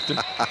here, but.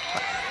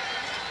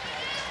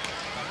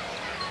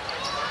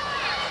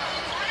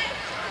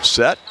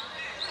 Set.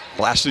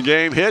 Blasting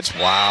game hits.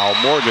 Wow,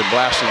 Morgan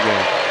blasting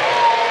game.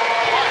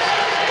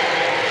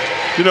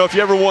 You know, if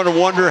you ever want to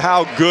wonder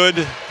how good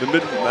the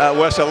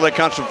Midwest Athletic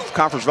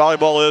Conference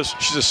volleyball is,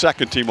 she's a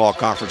second-team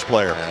all-conference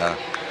player. Yeah.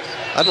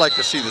 I'd like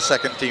to see the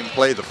second team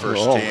play the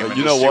first team and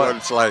you know see what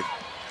it's like.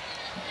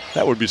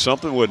 That would be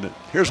something, wouldn't it?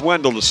 Here's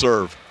Wendell to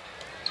serve.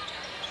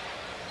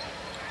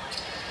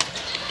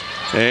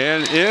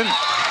 And in,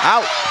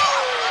 out.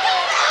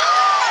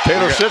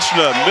 Taylor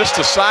Sitchner missed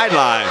the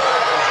sideline.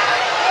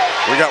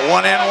 We got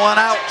one in, one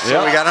out,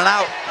 so we got an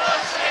out.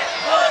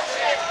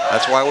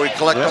 That's why we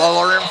collect all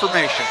our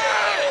information.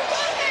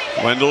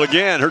 Wendell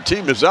again, her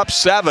team is up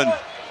 7.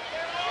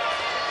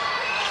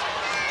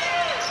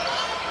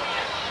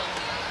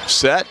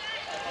 Set.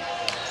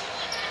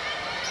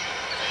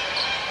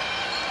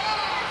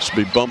 This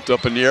will be bumped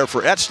up in the air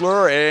for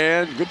Etzler,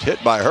 and good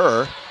hit by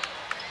her.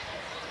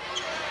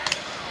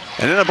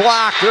 And then a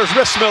block, there's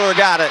Rissmiller,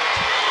 got it.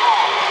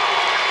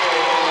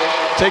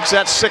 Takes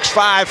that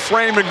 6'5"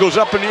 frame and goes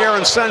up in the air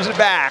and sends it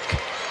back.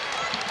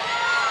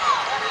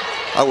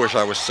 I wish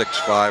I was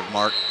 6'5",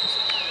 Mark.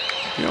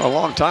 You know, a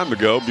long time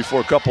ago,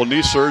 before a couple of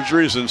knee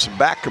surgeries and some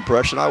back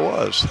compression, I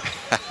was.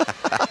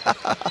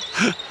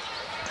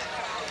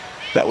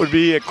 That would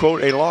be,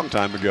 quote, a long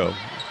time ago.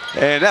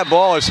 And that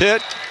ball is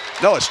hit.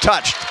 No, it's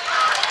touched.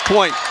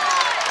 Point.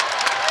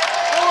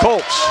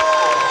 Colts.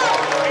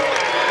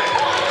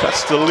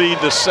 Cuts the lead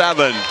to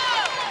 7.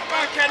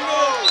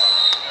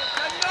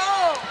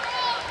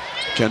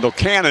 Kendall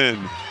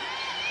Cannon.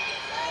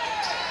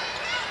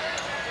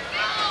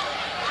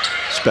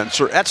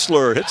 Spencer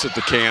Etzler hits at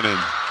the Cannon.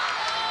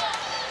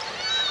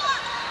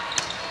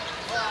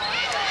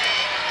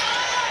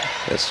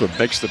 Etzler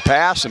makes the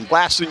pass, and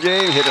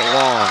Blasingame hit it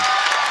long.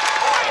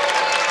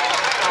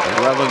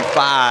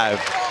 11-5.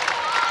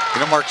 You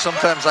know, Mark,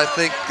 sometimes I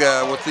think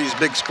with these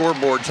big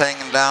scoreboards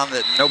hanging down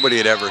that nobody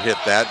had ever hit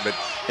that, but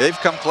they've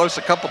come close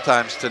a couple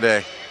times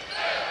today.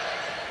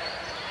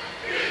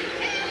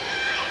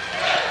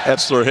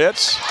 Etzler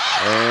hits,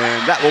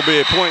 and that will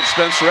be a point,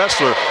 Spencer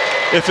Etzler.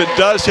 If it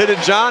does hit it,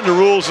 John, the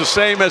rule's the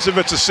same as if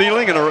it's a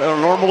ceiling in a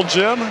normal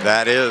gym?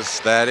 That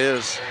is.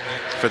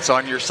 If it's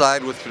on your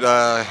side with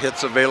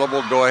hits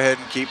available, go ahead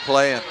and keep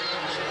playing.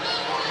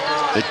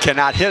 It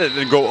cannot hit it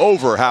and go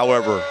over,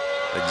 however.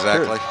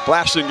 Exactly.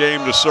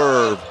 Blasingame to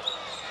serve.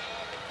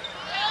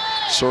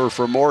 Serve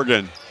for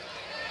Morgan.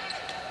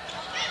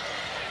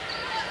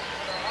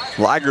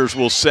 Ligers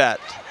will set.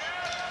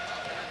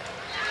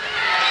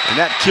 And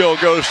that kill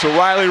goes to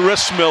Riley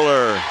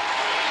Rissmiller.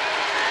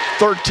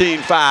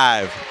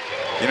 13-5.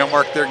 You know,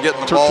 Mark, they're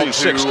getting the ball to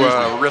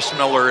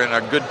Rissmiller in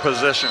a good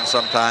position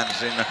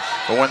sometimes.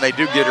 But when they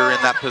do get her in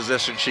that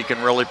position, she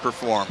can really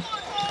perform.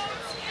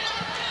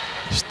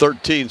 It's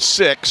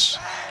 13-6.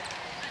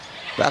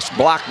 That's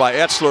blocked by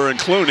Etzler and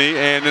Clooney,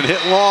 and then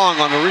hit long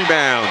on the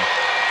rebound.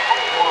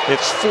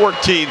 It's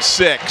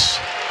 14-6.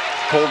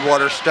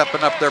 Coldwater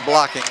stepping up their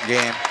blocking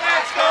game.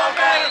 Let's go,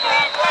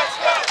 Meadowbrook, let's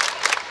go.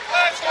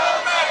 Let's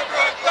go,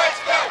 Meadowbrook, let's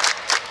go.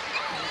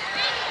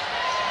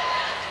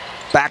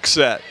 Back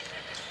set.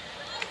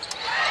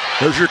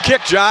 There's your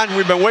kick, John.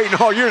 We've been waiting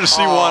all year to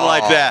see one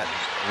like that.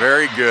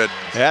 Very good.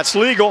 That's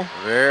legal.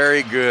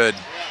 Very good.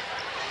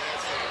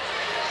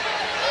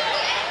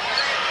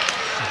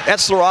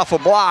 Etzler off a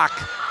block.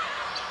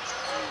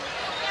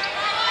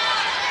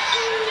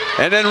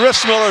 And then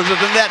Rissmiller's at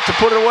the net to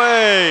put it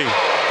away.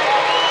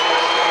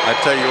 I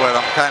tell you what,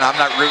 I'm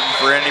not rooting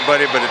for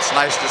anybody, but it's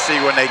nice to see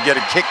when they get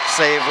a kick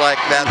save like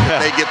that, that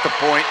they get the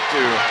point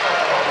too.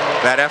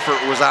 That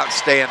effort was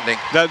outstanding.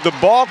 Now, the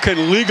ball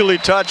can legally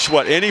touch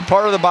what, any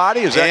part of the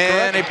body? Is that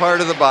correct? Any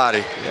part of the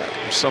body.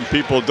 Yeah. Some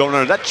people don't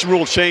know. That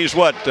rule changed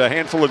what, a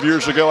handful of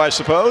years ago, I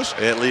suppose?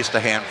 At least a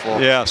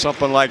handful. Yeah,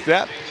 something like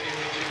that.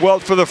 Well,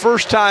 for the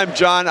first time,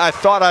 John, I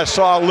thought I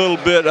saw a little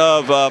bit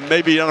of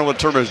maybe, I don't know what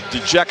the term is,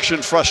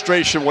 dejection,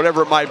 frustration,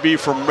 whatever it might be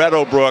from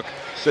Meadowbrook,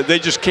 that they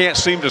just can't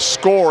seem to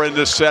score in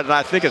this set, and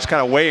I think it's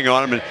kind of weighing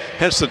on them, and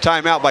hence the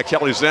timeout by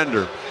Kelly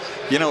Zender.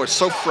 You know, it's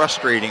so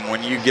frustrating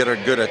when you get a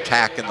good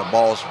attack and the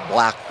ball's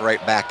blocked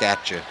right back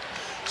at you.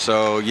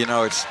 So, you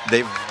know,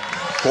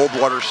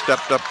 Coldwater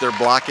stepped up their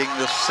blocking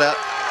this set,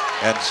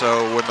 and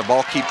so when the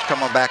ball keeps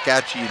coming back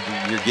at you,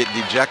 you get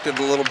dejected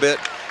a little bit,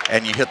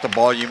 and you hit the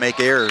ball, you make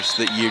errors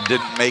that you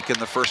didn't make in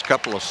the first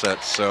couple of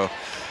sets. So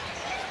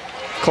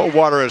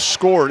Coldwater has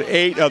scored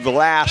 8 of the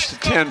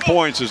last 10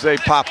 points as they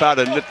pop out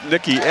of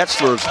Nikki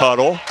Etzler's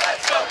huddle.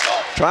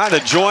 Trying to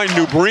join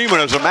New Bremen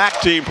as a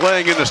MAC team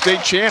playing in the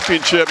state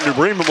championship. New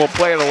Bremen will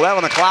play at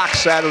 11 o'clock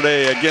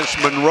Saturday against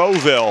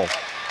Monroeville.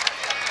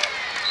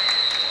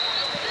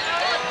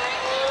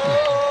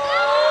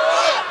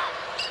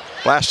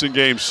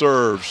 Blasingame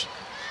serves.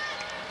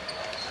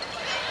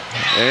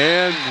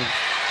 And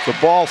the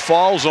ball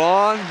falls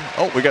on.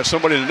 Oh, we got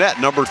somebody in the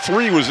net. Number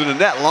 3 was in the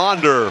net,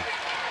 Launder.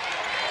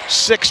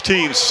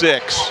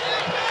 16-6.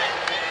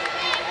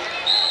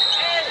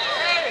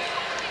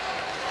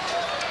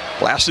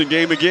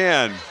 Blasingame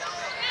again.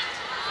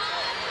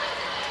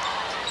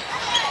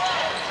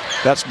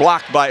 That's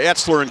blocked by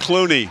Etzler and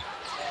Clooney.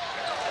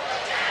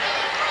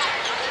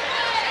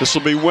 This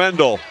will be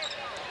Wendell.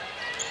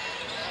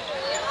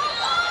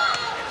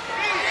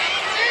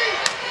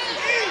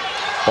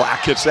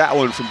 Black hits that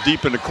one from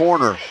deep in the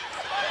corner.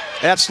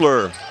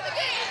 Etzler.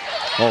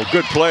 Oh,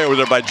 good play over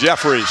there by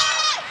Jeffries.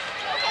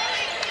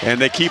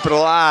 And they keep it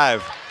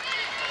alive.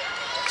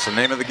 It's the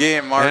name of the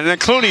game, Mark. And then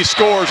Clooney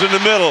scores in the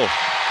middle.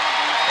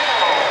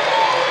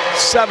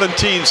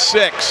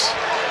 17-6.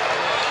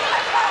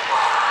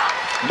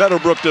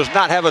 Meadowbrook does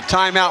not have a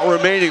timeout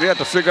remaining. They have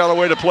to figure out a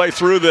way to play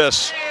through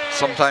this.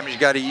 Sometimes you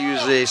got to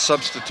use a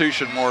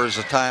substitution more as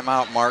a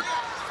timeout, Mark.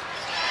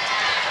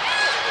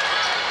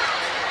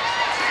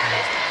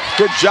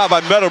 Good job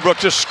by Meadowbrook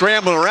just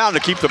scrambling around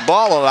to keep the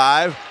ball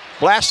alive.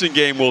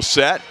 Blasingame will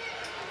set.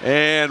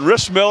 And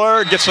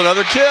Rissmiller gets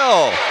another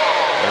kill.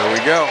 There we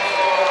go.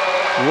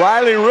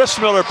 Riley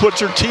Rissmiller puts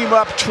her team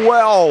up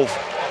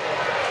 12.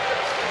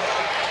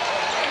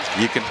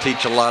 You can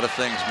teach a lot of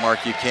things,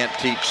 Mark. You can't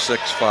teach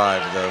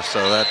 6'5", though,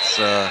 so that's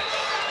a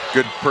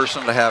good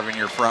person to have in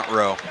your front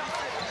row.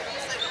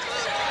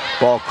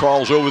 Ball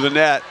crawls over the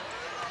net.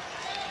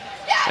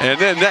 And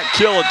then that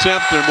kill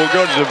attempt and will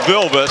go to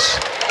Vilvis.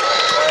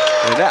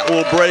 And that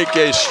will break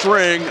a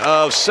string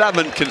of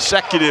 7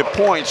 consecutive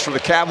points for the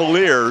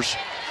Cavaliers.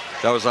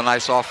 That was a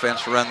nice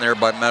offense run there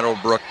by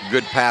Meadowbrook.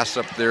 Good pass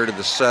up there to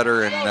the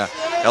setter, and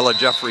Ella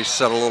Jeffries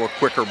set a little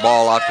quicker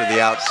ball out to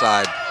the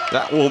outside.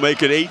 That will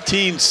make it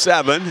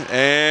 18-7,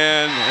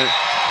 and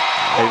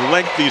a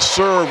lengthy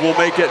serve will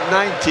make it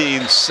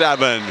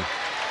 19-7.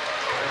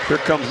 Here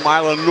comes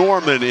Mila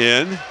Norman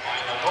in.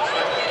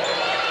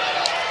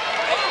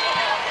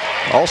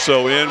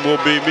 Also in will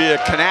be Mia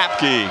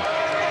Kanapke.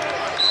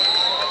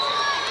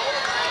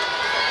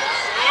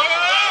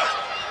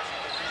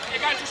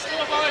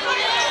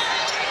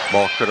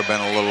 Ball could have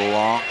been a little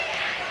long.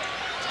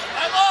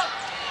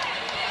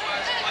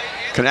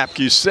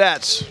 Kanapke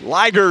sets,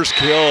 Ligers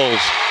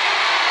kills.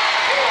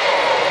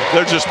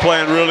 They're just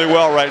playing really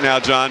well right now,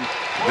 John.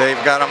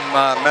 They've got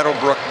them,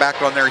 Meadowbrook,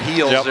 back on their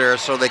heels there,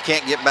 so they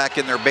can't get back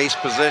in their base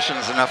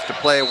positions enough to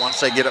play. Once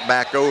they get it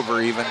back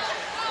over even,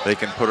 they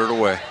can put it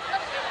away.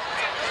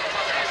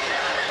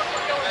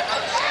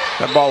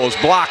 That ball was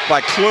blocked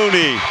by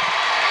Clooney,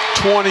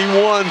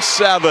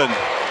 21-7.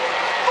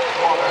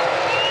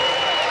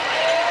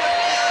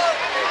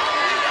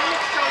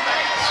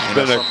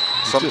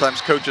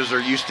 Sometimes coaches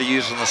are used to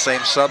using the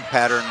same sub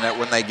pattern that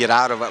when they get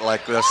out of it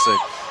like this,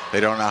 they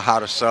don't know how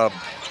to sub.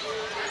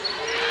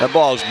 That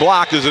ball is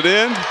blocked. Is it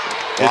in?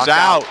 It's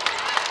out.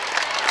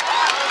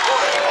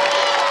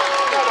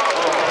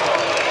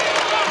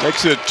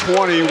 Makes it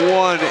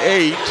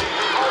 21-8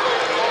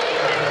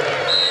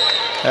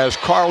 as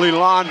Carly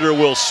Launder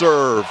will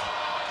serve.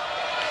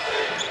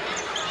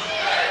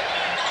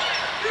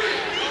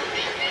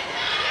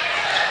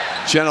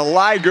 Jenna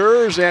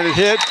Ligers, and it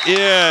hit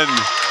in.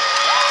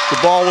 The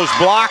ball was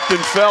blocked and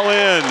fell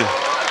in.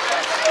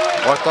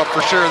 Well, I thought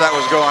for sure that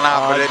was going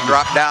out, but it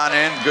dropped down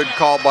in. Good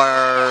call by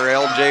our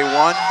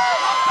LJ1.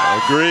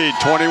 Agreed,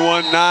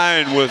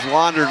 21-9 with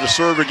Launder to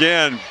serve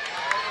again.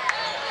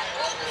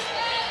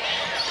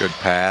 Good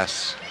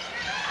pass.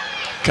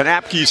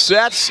 Kanapke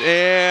sets,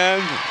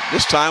 and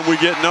this time we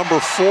get number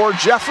 4,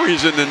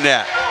 Jeffries, in the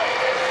net.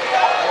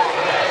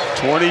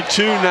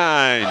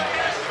 22-9.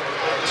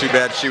 Too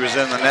bad she was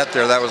in the net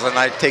there. That was a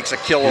night, takes a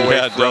kill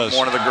away from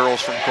one of the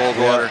girls from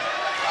Coldwater.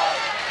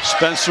 Yeah.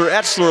 Spencer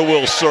Etzler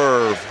will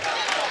serve.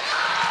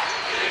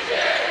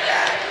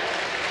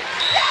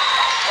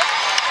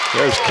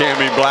 There's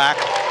Cammie Black.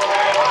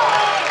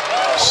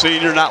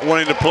 Senior not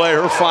wanting to play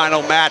her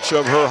final match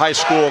of her high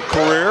school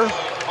career.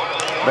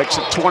 Makes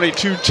it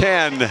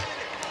 22-10.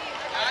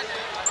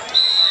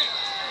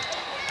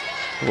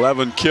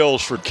 11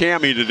 kills for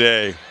Cammie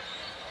today.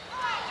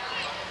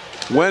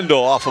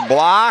 Wendell off a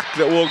block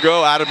that will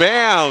go out of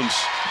bounds.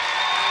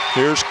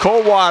 Here's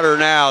Coldwater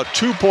now,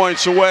 2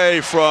 points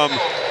away from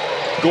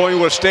going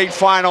to a state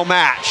final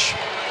match.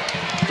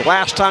 The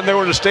last time they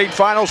were in the state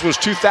finals was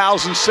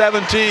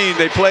 2017.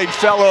 They played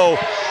fellow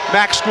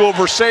Mac School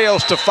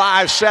Versailles to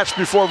 5 sets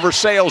before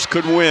Versailles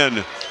could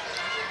win.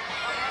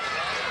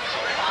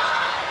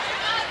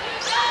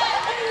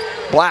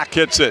 Black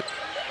hits it.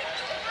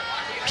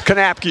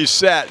 Kanapke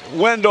set.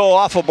 Wendell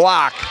off a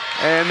block.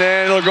 And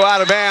then it'll go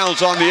out of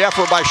bounds on the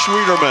effort by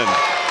Schwieterman.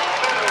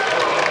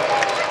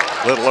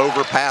 Little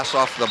overpass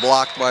off the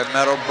block by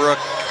Meadowbrook.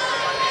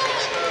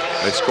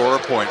 They score a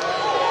point.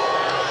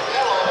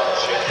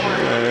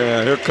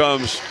 Yeah, here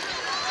comes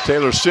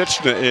Taylor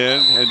Sichna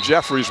in, and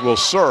Jeffries will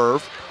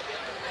serve.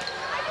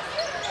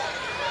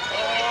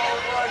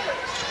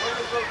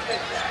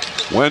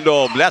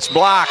 Wendell, that's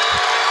blocked.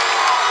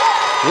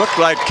 Looked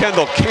like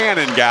Kendall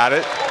Cannon got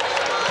it.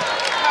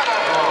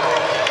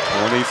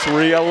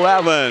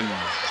 23-11.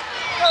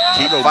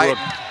 Keep fighting.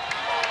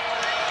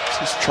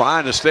 Just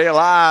trying to stay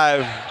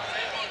alive.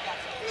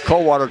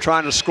 Coldwater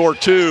trying to score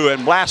 2,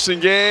 and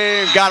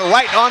Blasingame got it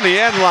right on the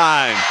end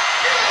line.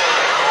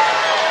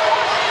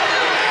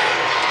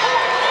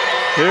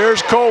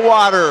 Here's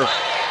Coldwater,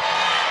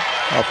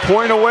 a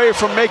point away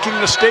from making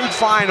the state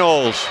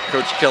finals.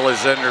 Coach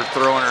Kelly's in there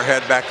throwing her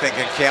head back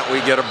thinking, can't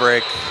we get a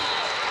break?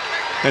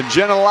 And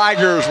Jenna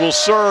Ligers will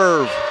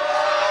serve.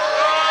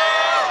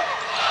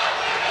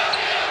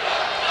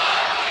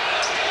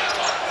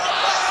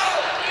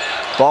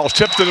 Ball's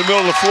tipped in the middle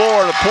of the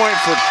floor, the point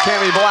for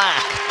Cammie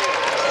Black.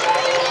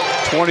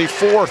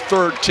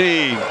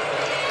 24-13.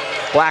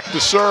 Black to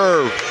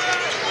serve.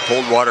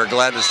 Coldwater,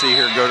 glad to see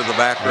her go to the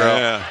back row.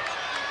 Yeah.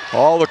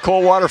 All the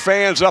Coldwater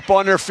fans up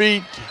on their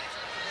feet,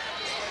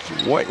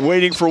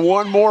 waiting for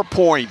one more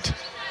point.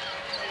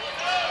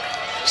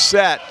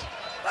 Set.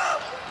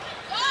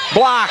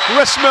 Block,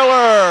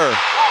 Rissmiller.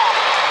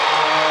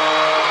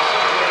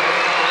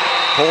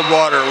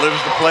 Coldwater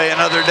lives to play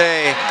another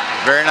day.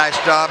 Very nice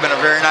job and a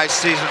very nice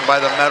season by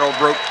the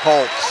Meadowbrook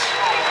Colts.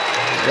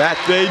 That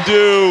they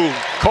do.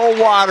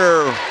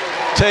 Coldwater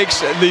takes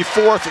the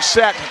 4th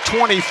set,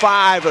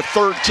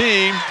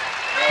 25-13.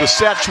 The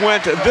sets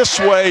went this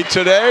way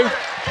today.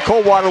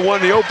 Coldwater won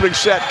the opening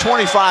set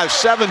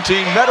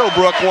 25-17.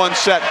 Meadowbrook won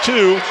set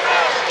 2,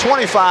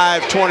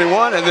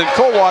 25-21. And then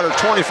Coldwater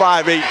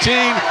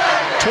 25-18,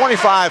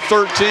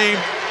 25-13.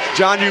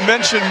 John, you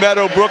mentioned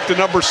Meadowbrook, the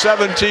number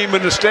 7 team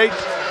in the state.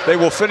 They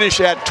will finish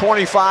at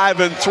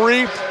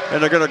 25-3,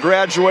 and they're going to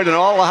graduate an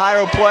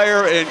All-Ohio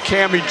player in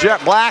Cammie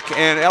Black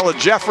and Ella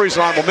Jeffries,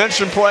 honorable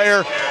mention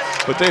player.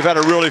 but they've had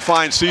a really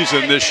fine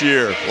season this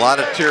year. A lot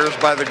of tears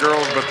by the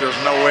girls, but there's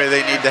no way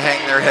they need to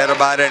hang their head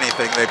about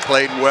anything. They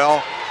played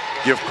well,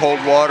 give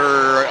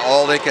Coldwater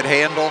all they could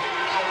handle.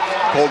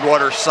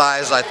 Coldwater's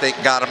size, I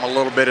think, got them a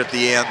little bit at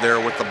the end there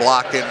with the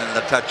blocking and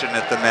the touching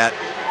at the net.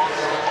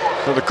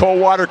 So the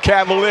Coldwater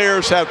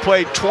Cavaliers have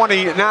played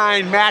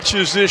 29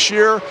 matches this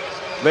year.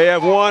 They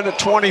have won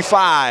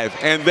 25,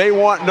 and they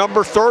want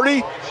number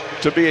 30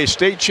 to be a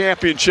state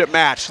championship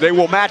match. They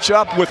will match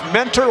up with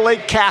Mentor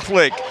Lake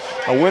Catholic,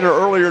 a winner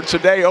earlier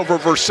today over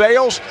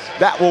Versailles.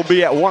 That will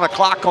be at 1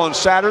 o'clock on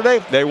Saturday.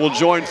 They will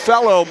join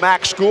fellow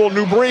MAC school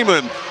New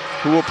Bremen,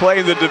 who will play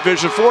in the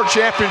Division IV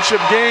championship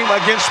game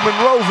against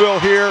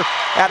Monroeville here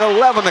at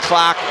 11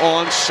 o'clock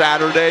on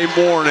Saturday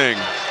morning.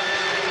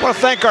 I want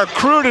to thank our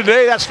crew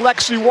today. That's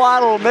Lexi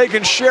Waddle and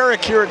Megan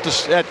Sherrick here at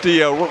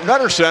the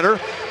Nutter Center.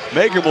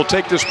 Megan will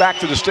take this back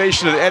to the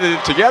station and edit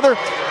it together.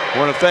 I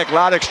want to thank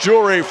Laudex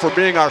Jewelry for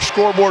being our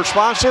scoreboard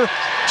sponsor.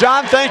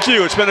 John, thank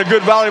you. It's been a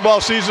good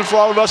volleyball season for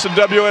all of us at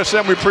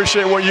WSM. We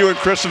appreciate what you and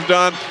Chris have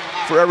done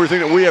for everything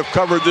that we have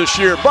covered this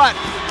year. But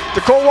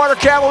the Coldwater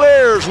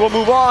Cavaliers will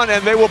move on,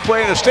 and they will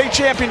play in a state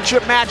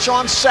championship match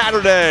on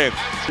Saturday.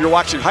 You're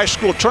watching high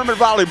school tournament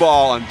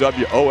volleyball on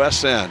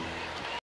WOSN.